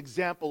him as the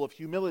example of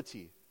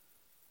humility,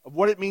 of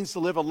what it means to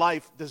live a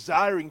life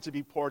desiring to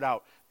be poured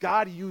out.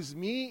 God, use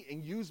me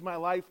and use my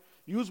life.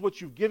 Use what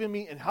you've given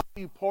me and help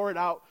me pour it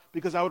out,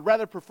 because I would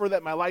rather prefer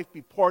that my life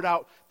be poured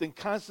out than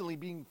constantly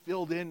being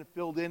filled in.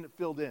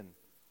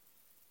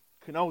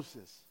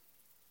 Kenosis.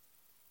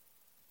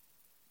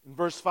 In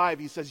verse 5,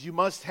 he says, you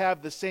must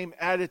have the same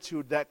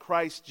attitude that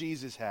Christ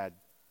Jesus had.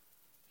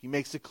 He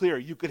makes it clear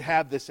you could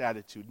have this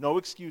attitude. No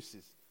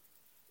excuses.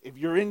 If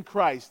you're in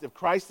Christ, if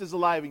Christ is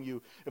alive in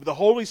you, if the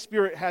Holy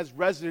Spirit has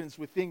residence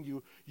within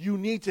you, you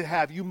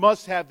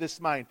must have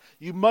this mind.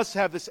 You must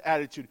have this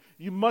attitude.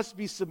 You must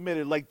be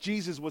submitted like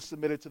Jesus was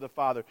submitted to the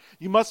Father.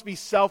 You must be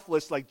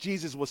selfless like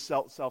Jesus was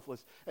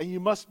selfless. And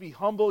you must be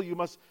humble. You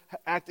must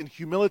act in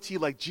humility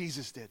like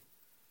Jesus did.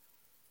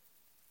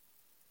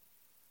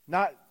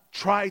 Not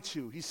try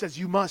to. He says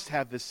you must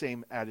have the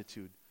same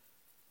attitude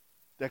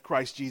that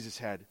Christ Jesus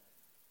had.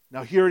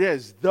 Now here it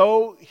is.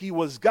 Though he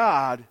was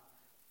God,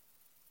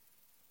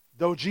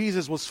 though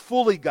Jesus was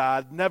fully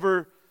God,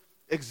 never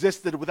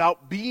existed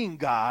without being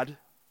God,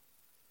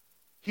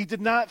 he did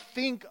not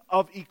think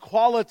of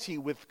equality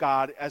with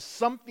God as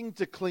something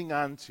to cling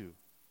on to.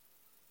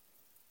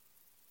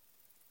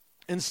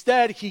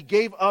 Instead, he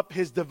gave up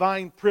his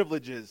divine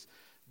privileges.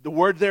 The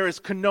word there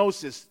is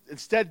kenosis.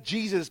 Instead,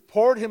 Jesus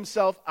poured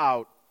himself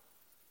out.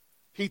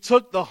 He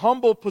took the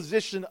humble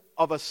position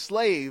of a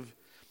slave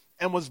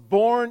and was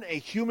born a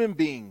human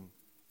being,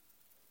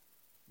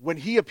 when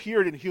he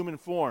appeared in human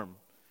form,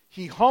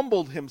 he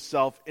humbled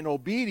himself in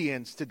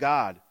obedience to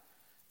God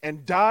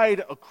and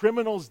died a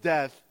criminal's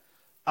death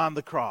on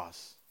the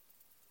cross.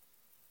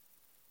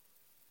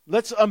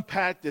 Let's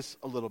unpack this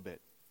a little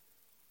bit.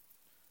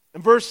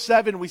 In verse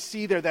 7, we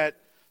see there that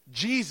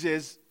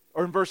Jesus,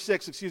 or in verse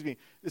 6, it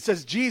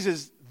says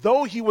Jesus,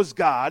 though he was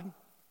God,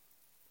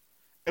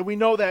 and we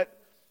know that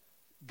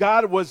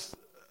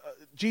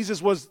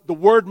Jesus was the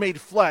Word made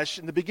flesh.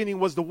 In the beginning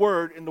was the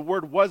Word, and the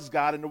Word was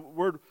God, and the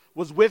Word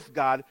was with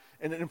God.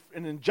 And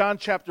in John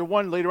chapter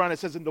 1, later on, it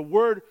says, and the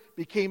Word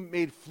became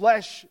made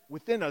flesh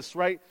within us,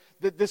 right?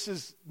 That this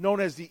is known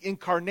as the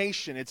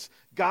incarnation. It's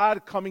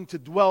God coming to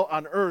dwell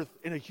on earth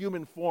in a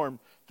human form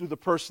through the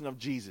person of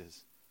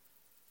Jesus.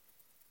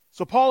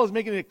 So Paul is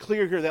making it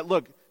clear here that,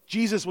 look,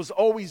 Jesus was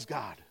always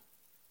God.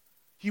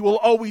 He will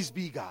always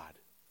be God.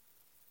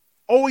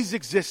 Always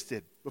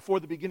existed before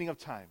the beginning of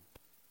time.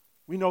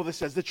 We know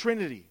this as the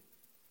Trinity.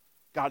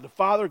 God the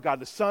Father, God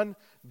the Son,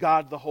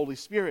 God the Holy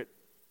Spirit.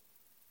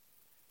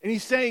 And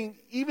he's saying,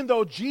 even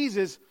though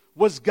Jesus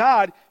was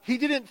God, he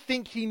didn't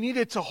think he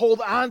needed to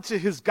hold on to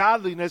his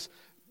godliness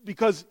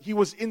because he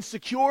was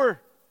insecure,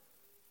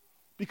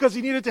 because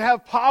he needed to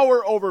have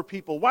power over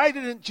people. Why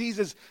didn't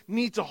Jesus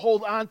need to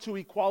hold on to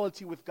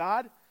equality with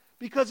God?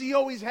 Because he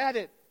always had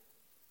it.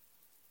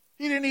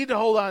 He didn't need to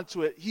hold on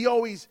to it. He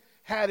always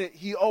had it.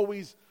 He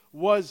always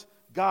was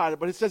God.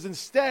 But it says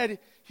instead,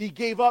 he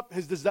gave up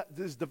his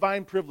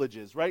divine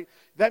privileges, right?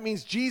 That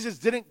means Jesus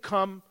didn't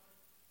come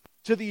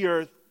to the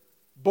earth,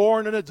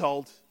 born an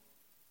adult,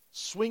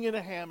 swinging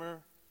a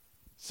hammer,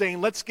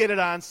 saying, let's get it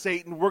on,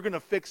 Satan. We're going to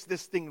fix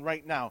this thing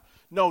right now.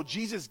 No,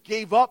 Jesus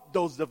gave up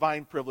those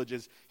divine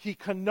privileges. He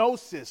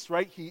kenosis,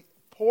 right? He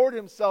poured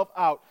himself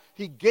out.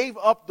 He gave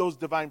up those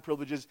divine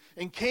privileges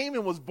and came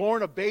and was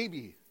born a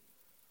baby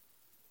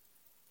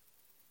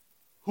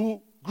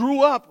who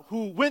grew up,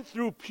 who went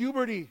through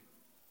puberty,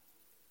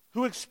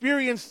 who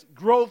experienced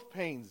growth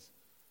pains,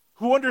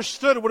 who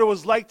understood what it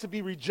was like to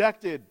be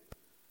rejected,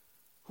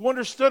 who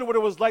understood what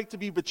it was like to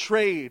be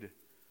betrayed,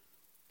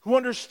 who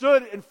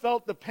understood and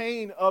felt the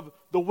pain of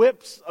the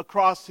whips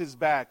across his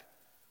back,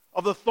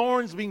 of the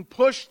thorns being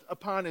pushed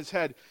upon his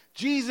head.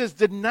 Jesus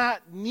did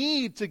not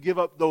need to give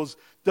up those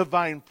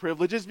divine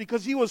privileges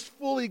because he was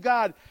fully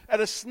God. At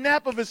a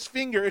snap of his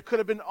finger, it could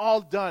have been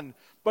all done.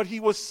 But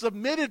he was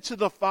submitted to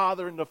the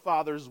Father and the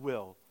Father's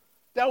will.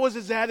 That was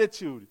his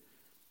attitude.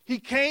 He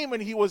came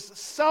and he was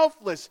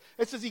selfless.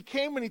 It says he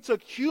came and he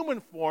took human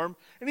form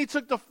and he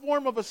took the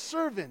form of a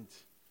servant.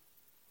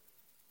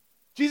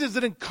 Jesus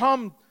didn't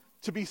come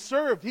to be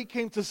served. He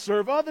came to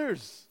serve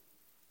others.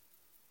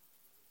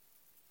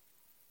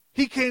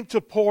 He came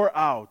to pour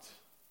out.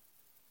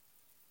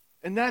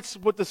 And that's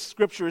what the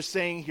scripture is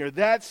saying here.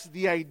 That's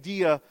the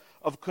idea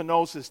of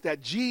kenosis,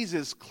 that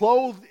Jesus,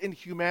 clothed in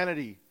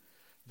humanity,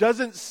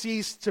 doesn't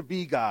cease to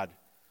be God,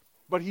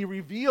 but he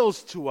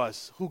reveals to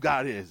us who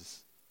God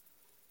is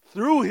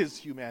through his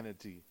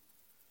humanity.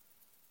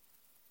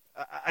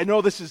 I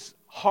know this is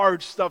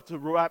hard stuff to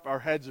wrap our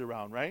heads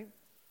around, right?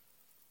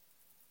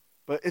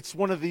 But it's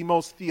one of the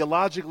most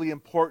theologically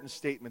important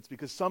statements,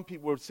 because some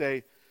people would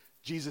say,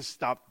 Jesus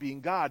stopped being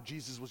God.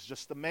 Jesus was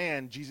just a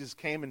man. Jesus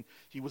came and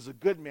he was a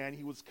good man.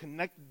 He was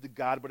connected to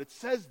God. But it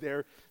says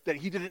there that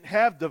he didn't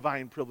have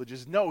divine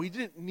privileges. No, he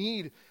didn't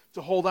need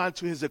to hold on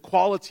to his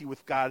equality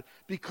with God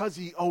because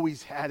he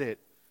always had it.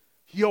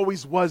 He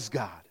always was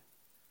God.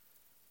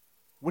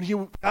 When he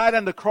died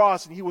on the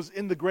cross and he was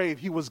in the grave,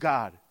 he was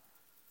God.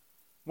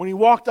 When he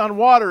walked on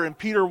water and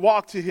Peter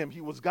walked to him,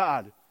 he was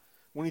God.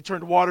 When he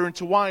turned water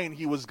into wine,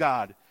 he was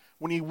God.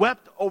 When he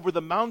wept over the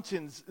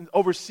mountains and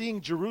overseeing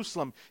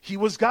Jerusalem, he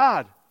was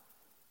God.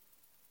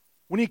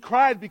 When he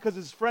cried because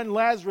his friend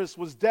Lazarus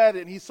was dead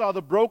and he saw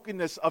the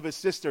brokenness of his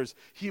sisters,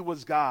 he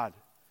was God.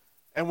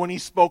 And when he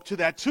spoke to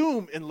that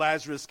tomb and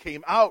Lazarus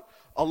came out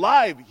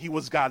alive, he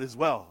was God as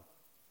well.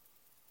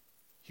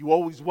 He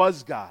always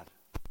was God,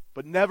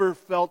 but never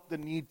felt the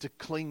need to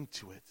cling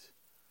to it.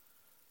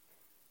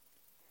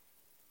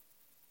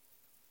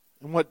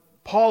 And what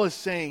Paul is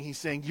saying, he's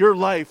saying, your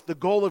life, the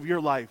goal of your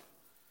life,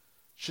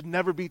 should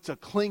never be to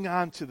cling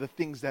on to the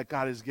things that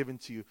God has given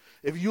to you.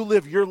 If you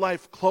live your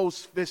life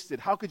close-fisted,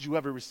 how could you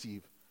ever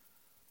receive?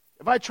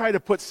 If I try to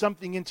put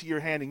something into your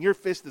hand and your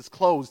fist is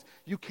closed,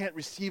 you can't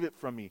receive it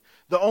from me.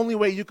 The only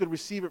way you could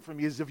receive it from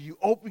me is if you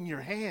open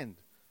your hand.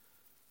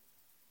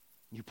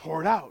 You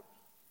pour it out.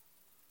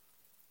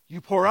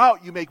 You pour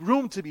out, you make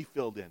room to be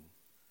filled in.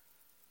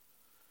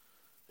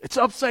 It's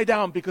upside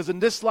down because in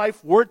this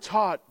life, we're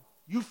taught,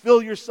 you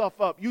fill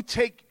yourself up. You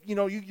take,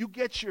 you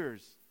get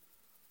yours.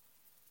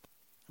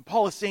 And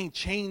Paul is saying,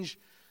 change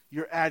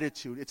your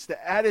attitude. It's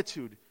the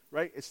attitude,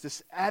 right? It's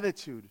this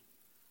attitude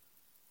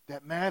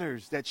that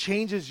matters, that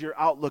changes your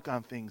outlook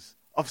on things,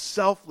 of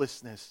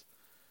selflessness.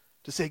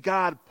 To say,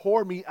 God,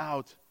 pour me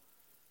out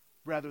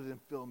rather than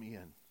fill me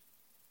in.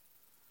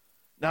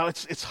 Now,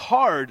 it's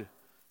hard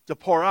to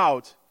pour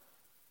out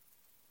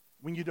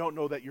when you don't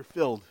know that you're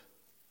filled.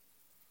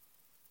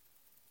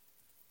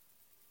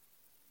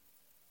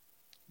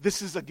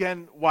 This is,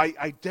 again, why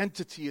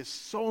identity is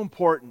so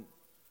important.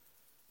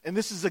 And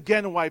this is,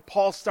 again, why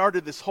Paul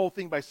started this whole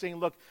thing by saying,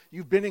 look,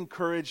 you've been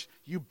encouraged,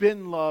 you've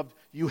been loved,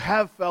 you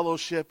have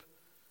fellowship.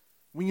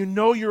 When you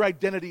know your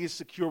identity is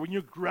secure, when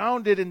you're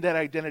grounded in that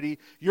identity,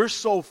 you're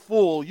so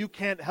full, you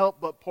can't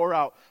help but pour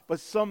out. But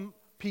some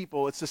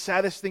people, it's the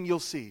saddest thing you'll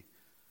see,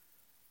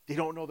 they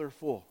don't know they're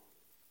full.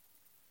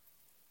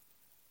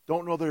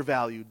 Don't know their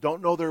value,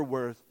 don't know their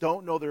worth,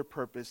 don't know their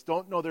purpose,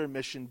 don't know their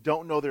mission,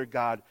 don't know their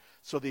God.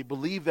 So they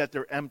believe that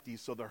they're empty.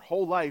 So their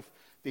whole life,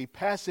 they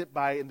pass it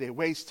by and they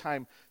waste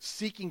time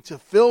seeking to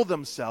fill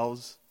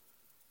themselves,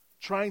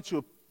 trying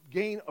to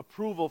gain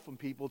approval from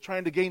people,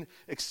 trying to gain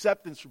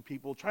acceptance from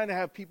people, trying to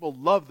have people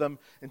love them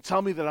and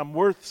tell me that I'm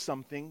worth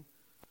something.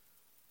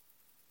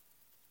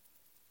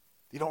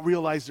 They don't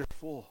realize they're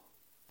full.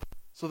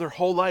 So their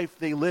whole life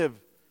they live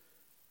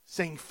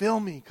saying, fill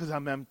me because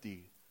I'm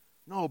empty.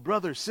 No,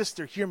 brother,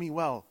 sister, hear me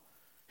well.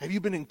 Have you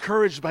been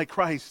encouraged by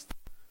Christ?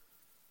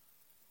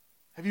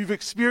 Have you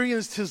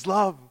experienced His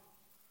love?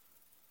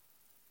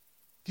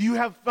 Do you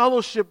have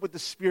fellowship with the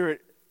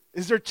Spirit?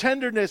 Is there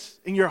tenderness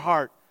in your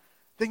heart?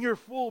 Then you're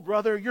full,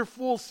 brother. You're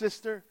full,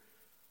 sister.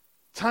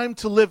 Time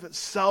to live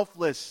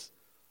selfless.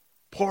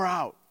 Pour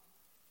out.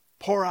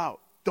 Pour out.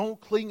 Don't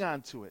cling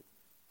on to it.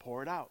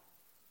 Pour it out.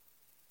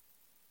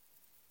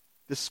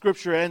 The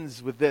scripture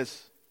ends with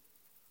this.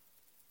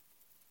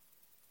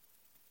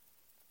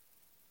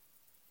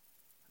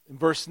 In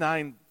verse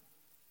 9,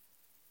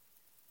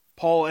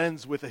 Paul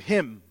ends with a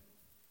hymn.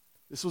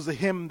 This was a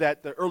hymn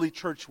that the early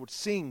church would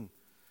sing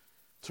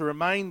to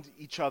remind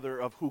each other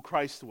of who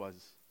Christ was.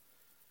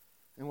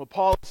 And what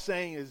Paul is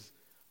saying is,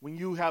 when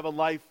you have a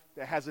life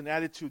that has an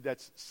attitude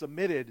that's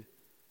submitted,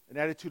 an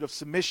attitude of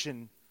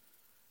submission,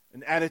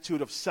 an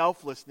attitude of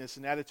selflessness,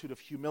 an attitude of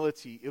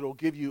humility, it'll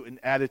give you an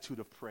attitude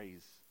of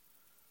praise.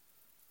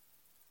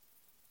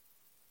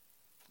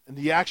 And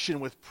the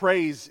action with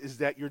praise is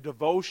that your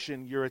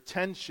devotion, your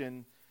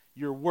attention,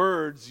 your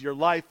words, your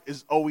life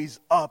is always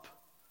up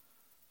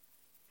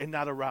and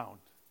not around.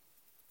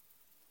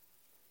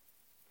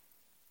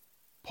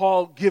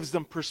 Paul gives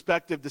them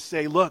perspective to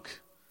say, look,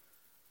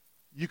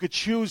 you could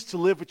choose to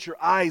live with your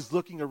eyes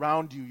looking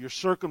around you, your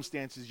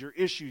circumstances, your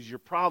issues, your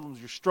problems,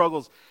 your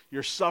struggles,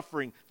 your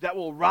suffering. That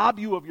will rob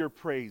you of your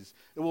praise.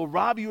 It will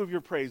rob you of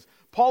your praise.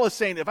 Paul is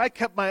saying, if I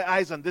kept my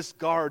eyes on this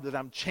guard that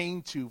I'm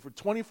chained to for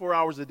 24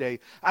 hours a day,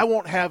 I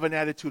won't have an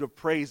attitude of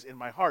praise in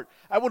my heart.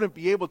 I wouldn't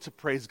be able to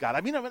praise God.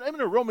 I mean, I'm in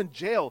a Roman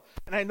jail,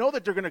 and I know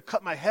that they're going to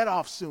cut my head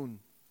off soon.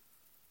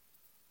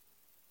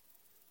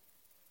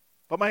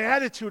 But my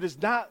attitude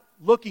is not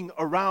looking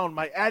around.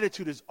 My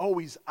attitude is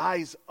always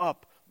eyes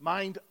up.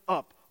 Mind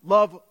up,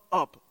 love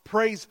up,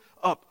 praise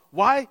up.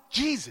 Why?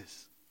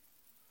 Jesus.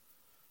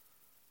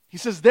 He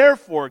says,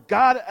 therefore,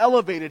 God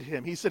elevated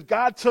him. He said,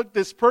 God took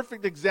this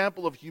perfect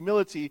example of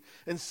humility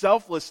and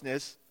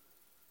selflessness,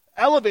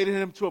 elevated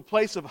him to a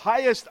place of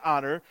highest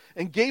honor,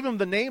 and gave him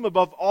the name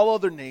above all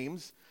other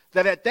names,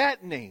 that at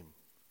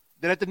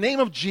the name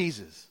of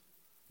Jesus,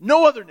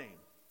 no other name.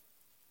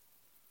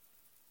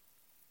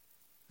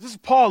 This is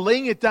Paul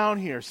laying it down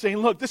here, saying,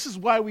 look, this is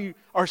why we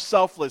are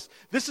selfless.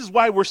 This is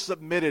why we're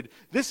submitted.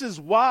 This is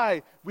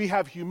why we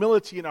have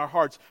humility in our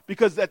hearts.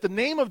 Because at the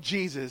name of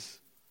Jesus,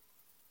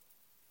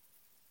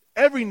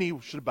 every knee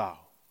should bow,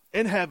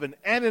 in heaven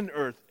and in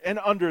earth and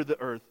under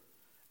the earth,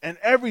 and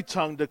every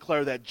tongue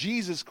declare that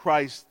Jesus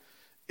Christ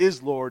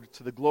is Lord,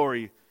 to the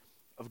glory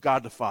of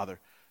God the Father.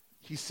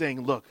 He's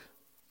saying, look,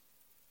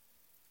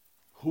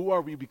 who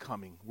are we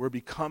becoming? We're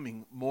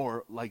becoming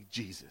more like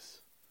Jesus.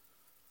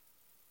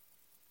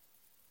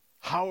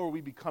 How are we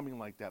becoming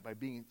like that? By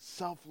being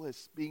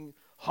selfless, being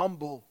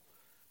humble,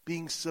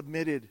 being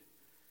submitted,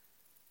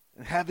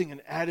 and having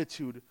an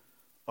attitude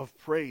of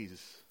praise.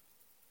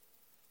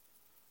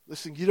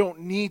 Listen, you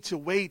don't need to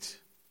wait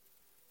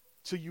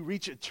till you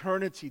reach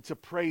eternity to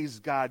praise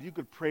God. You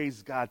could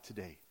praise God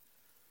today.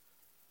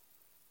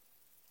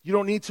 You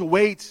don't need to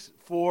wait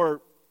for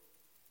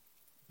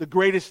the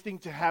greatest thing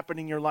to happen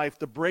in your life,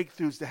 the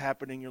breakthroughs to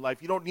happen in your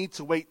life. You don't need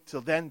to wait till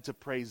then to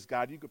praise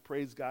God. You could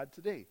praise God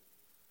today.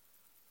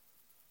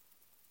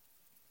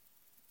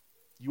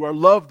 You are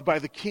loved by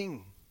the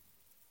King.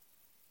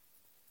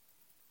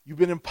 You've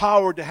been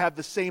empowered to have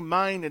the same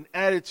mind and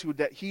attitude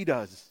that He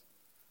does.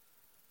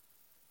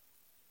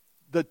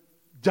 The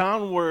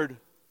downward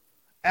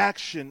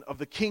action of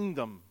the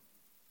kingdom.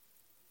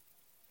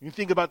 You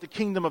think about the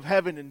kingdom of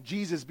heaven and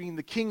Jesus being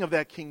the king of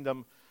that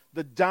kingdom.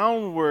 The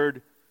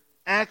downward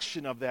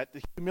action of that,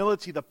 the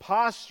humility, the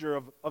posture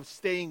of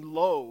staying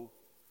low.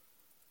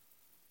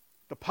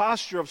 The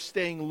posture of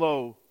staying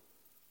low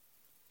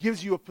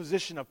gives you a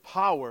position of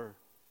power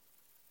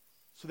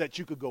so that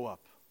you could go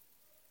up.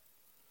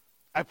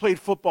 I played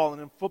football,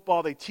 and in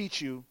football they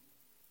teach you,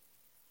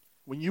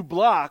 when you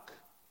block,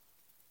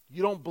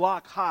 you don't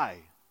block high.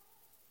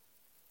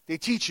 They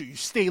teach you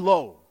stay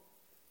low.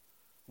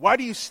 Why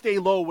do you stay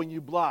low when you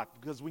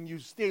block? Because when you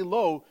stay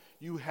low,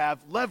 you have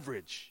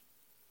leverage.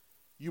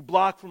 You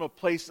block from a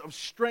place of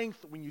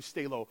strength when you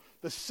stay low.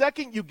 The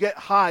second you get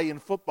high in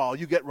football,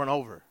 you get run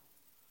over.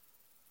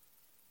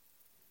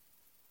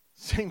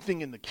 Same thing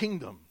in the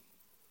kingdom.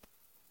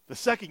 The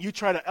second you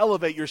try to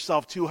elevate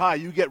yourself too high,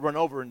 you get run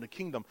over in the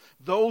kingdom.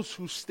 Those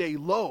who stay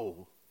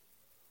low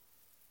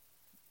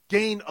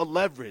gain a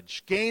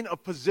leverage, gain a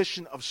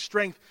position of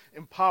strength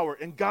and power.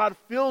 And God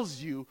fills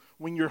you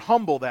when you're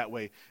humble that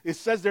way. It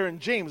says there in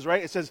James,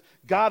 right? It says,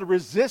 God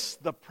resists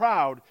the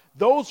proud.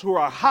 Those who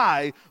are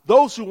high,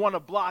 those who want to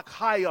block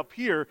high up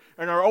here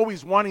and are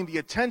always wanting the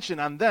attention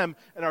on them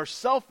and are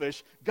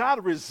selfish,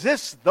 God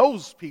resists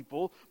those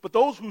people. But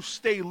those who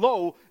stay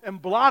low and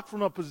block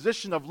from a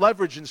position of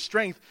leverage and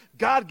strength,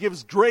 God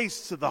gives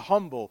grace to the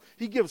humble.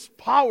 He gives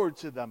power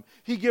to them.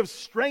 He gives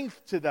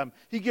strength to them.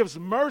 He gives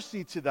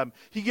mercy to them.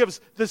 He gives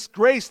this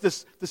grace,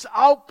 this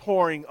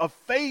outpouring of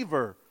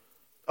favor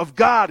of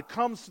God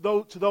comes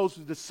to those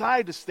who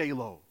decide to stay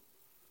low.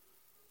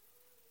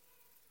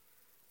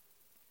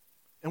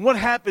 And what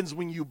happens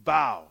when you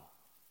bow?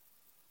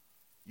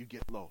 You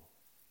get low.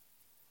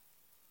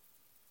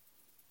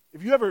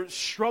 If you ever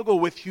struggle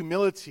with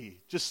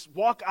humility, just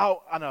walk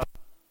out on a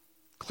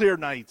clear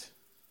night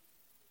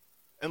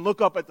and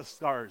look up at the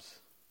stars.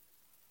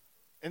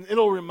 And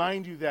it'll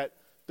remind you that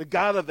the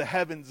God of the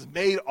heavens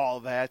made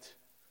all that,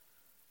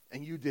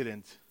 and you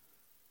didn't.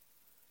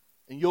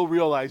 And you'll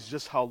realize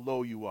just how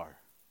low you are.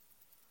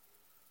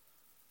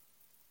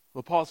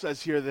 Well, Paul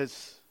says here that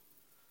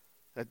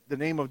the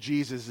name of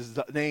Jesus is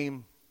the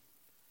name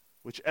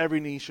which every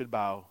knee should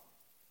bow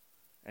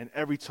and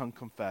every tongue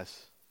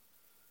confess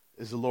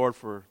is the Lord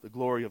for the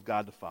glory of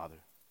God the Father.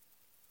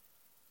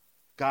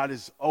 God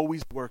is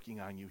always working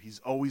on you. He's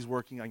always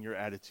working on your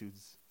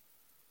attitudes.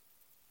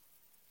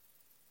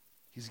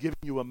 He's giving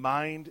you a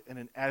mind and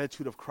an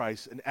attitude of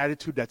Christ, an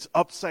attitude that's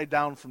upside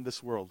down from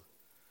this world.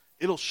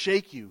 It'll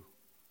shake you.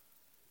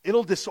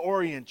 It'll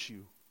disorient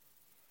you.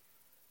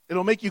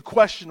 It'll make you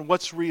question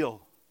what's real,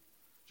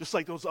 just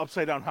like those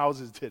upside down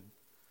houses did.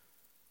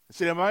 And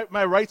say, am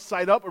I right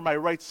side up or am I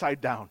right side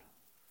down?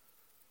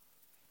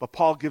 But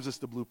Paul gives us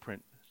the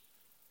blueprint.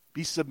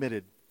 Be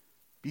submitted.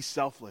 Be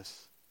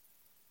selfless.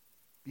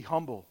 Be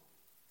humble.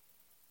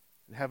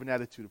 And have an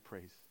attitude of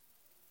praise.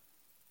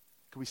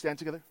 Can we stand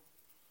together?